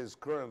you, is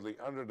currently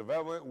under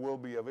development, will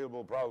be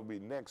available probably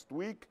next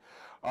week.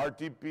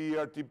 RTP,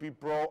 RTP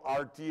Pro,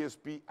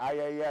 RTSP,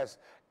 IIS,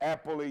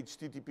 Apple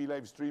HTTP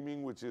live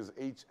streaming, which is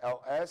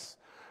HLS,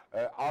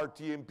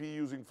 RTMP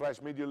using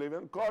Flash Media Live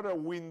Encoder,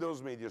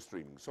 Windows media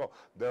streaming. So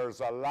there's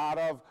a lot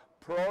of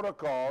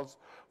protocols.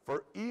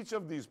 For each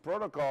of these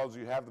protocols,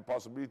 you have the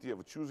possibility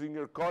of choosing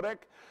your codec.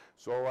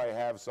 So I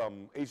have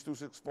some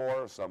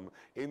H.264, some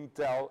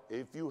Intel.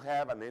 If you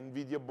have an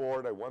NVIDIA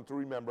board, I want to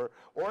remember,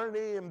 or an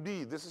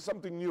AMD, this is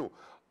something new.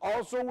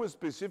 Also, with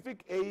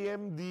specific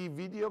AMD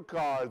video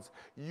cards,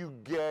 you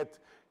get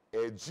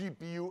a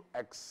GPU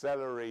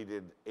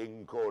accelerated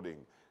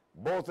encoding.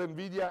 Both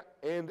NVIDIA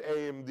and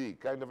AMD,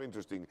 kind of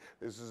interesting.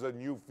 This is a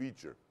new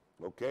feature,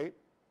 okay?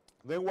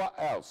 Then what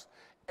else?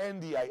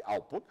 NDI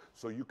output,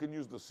 so you can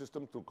use the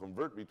system to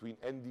convert between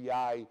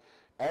NDI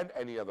and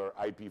any other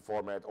IP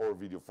format or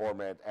video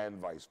format and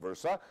vice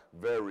versa.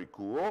 Very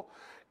cool.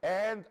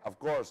 And of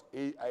course,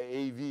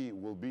 AV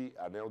will be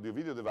an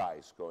audio-video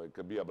device. So it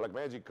could be a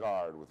Blackmagic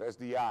card with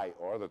SDI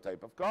or other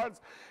type of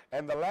cards.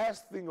 And the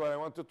last thing what I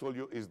want to tell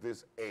you is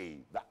this A,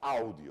 the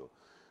audio.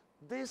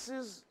 This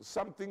is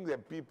something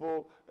that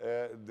people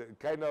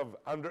kind of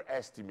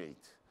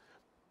underestimate.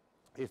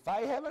 If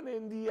I have an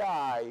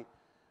NDI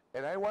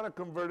and I want to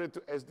convert it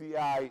to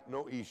SDI,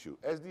 no issue.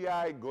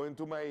 SDI, go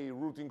into my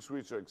routing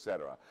switcher,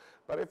 etc.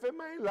 But if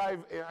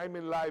I'm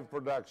in live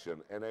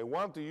production and I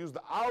want to use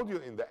the audio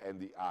in the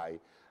NDI,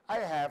 I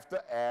have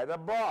to add a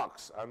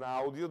box, an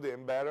audio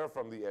embedder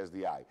from the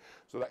SDI.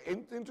 So the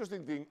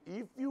interesting thing,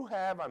 if you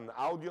have an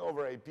audio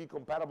over IP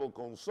compatible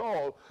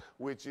console,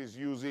 which is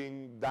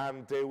using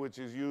Dante, which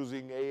is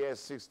using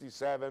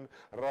AS67,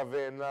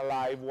 Ravenna,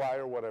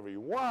 Livewire, whatever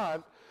you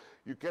want,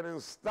 you can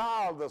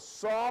install the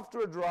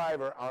software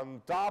driver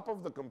on top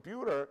of the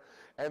computer,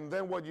 and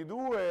then what you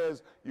do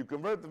is you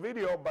convert the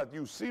video, but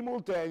you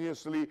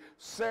simultaneously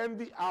send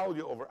the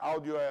audio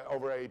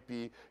over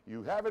IP.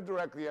 You have it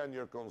directly on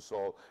your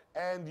console,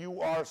 and you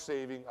are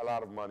saving a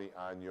lot of money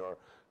on your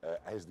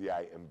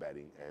SDI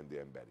embedding and the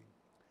embedding.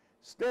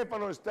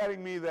 Stefano is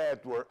telling me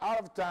that we're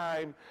out of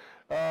time,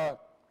 5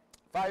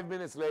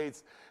 minutes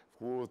late.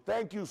 Well,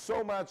 thank you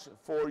so much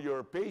for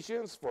your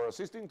patience, for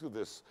assisting to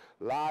this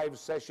live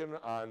session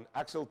on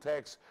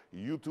AxelTech's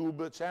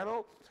YouTube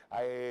channel.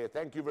 I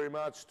thank you very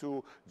much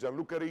to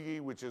Gianluca Righi,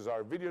 which is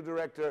our video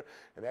director,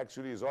 and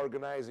actually is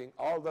organizing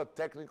all the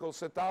technical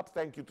setup.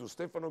 Thank you to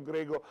Stefano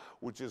Grego,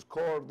 which is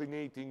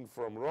coordinating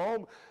from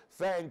Rome.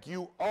 Thank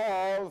you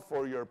all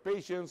for your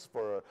patience,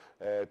 for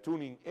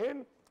tuning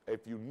in.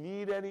 If you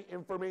need any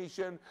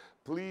information,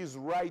 please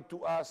write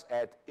to us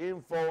at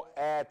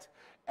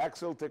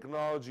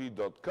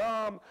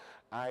info@axeltechnology.com.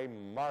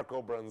 I'm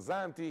Marco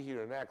Branzanti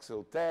here in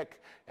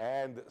AxelTech,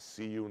 and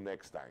see you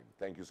next time.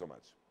 Thank you so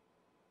much.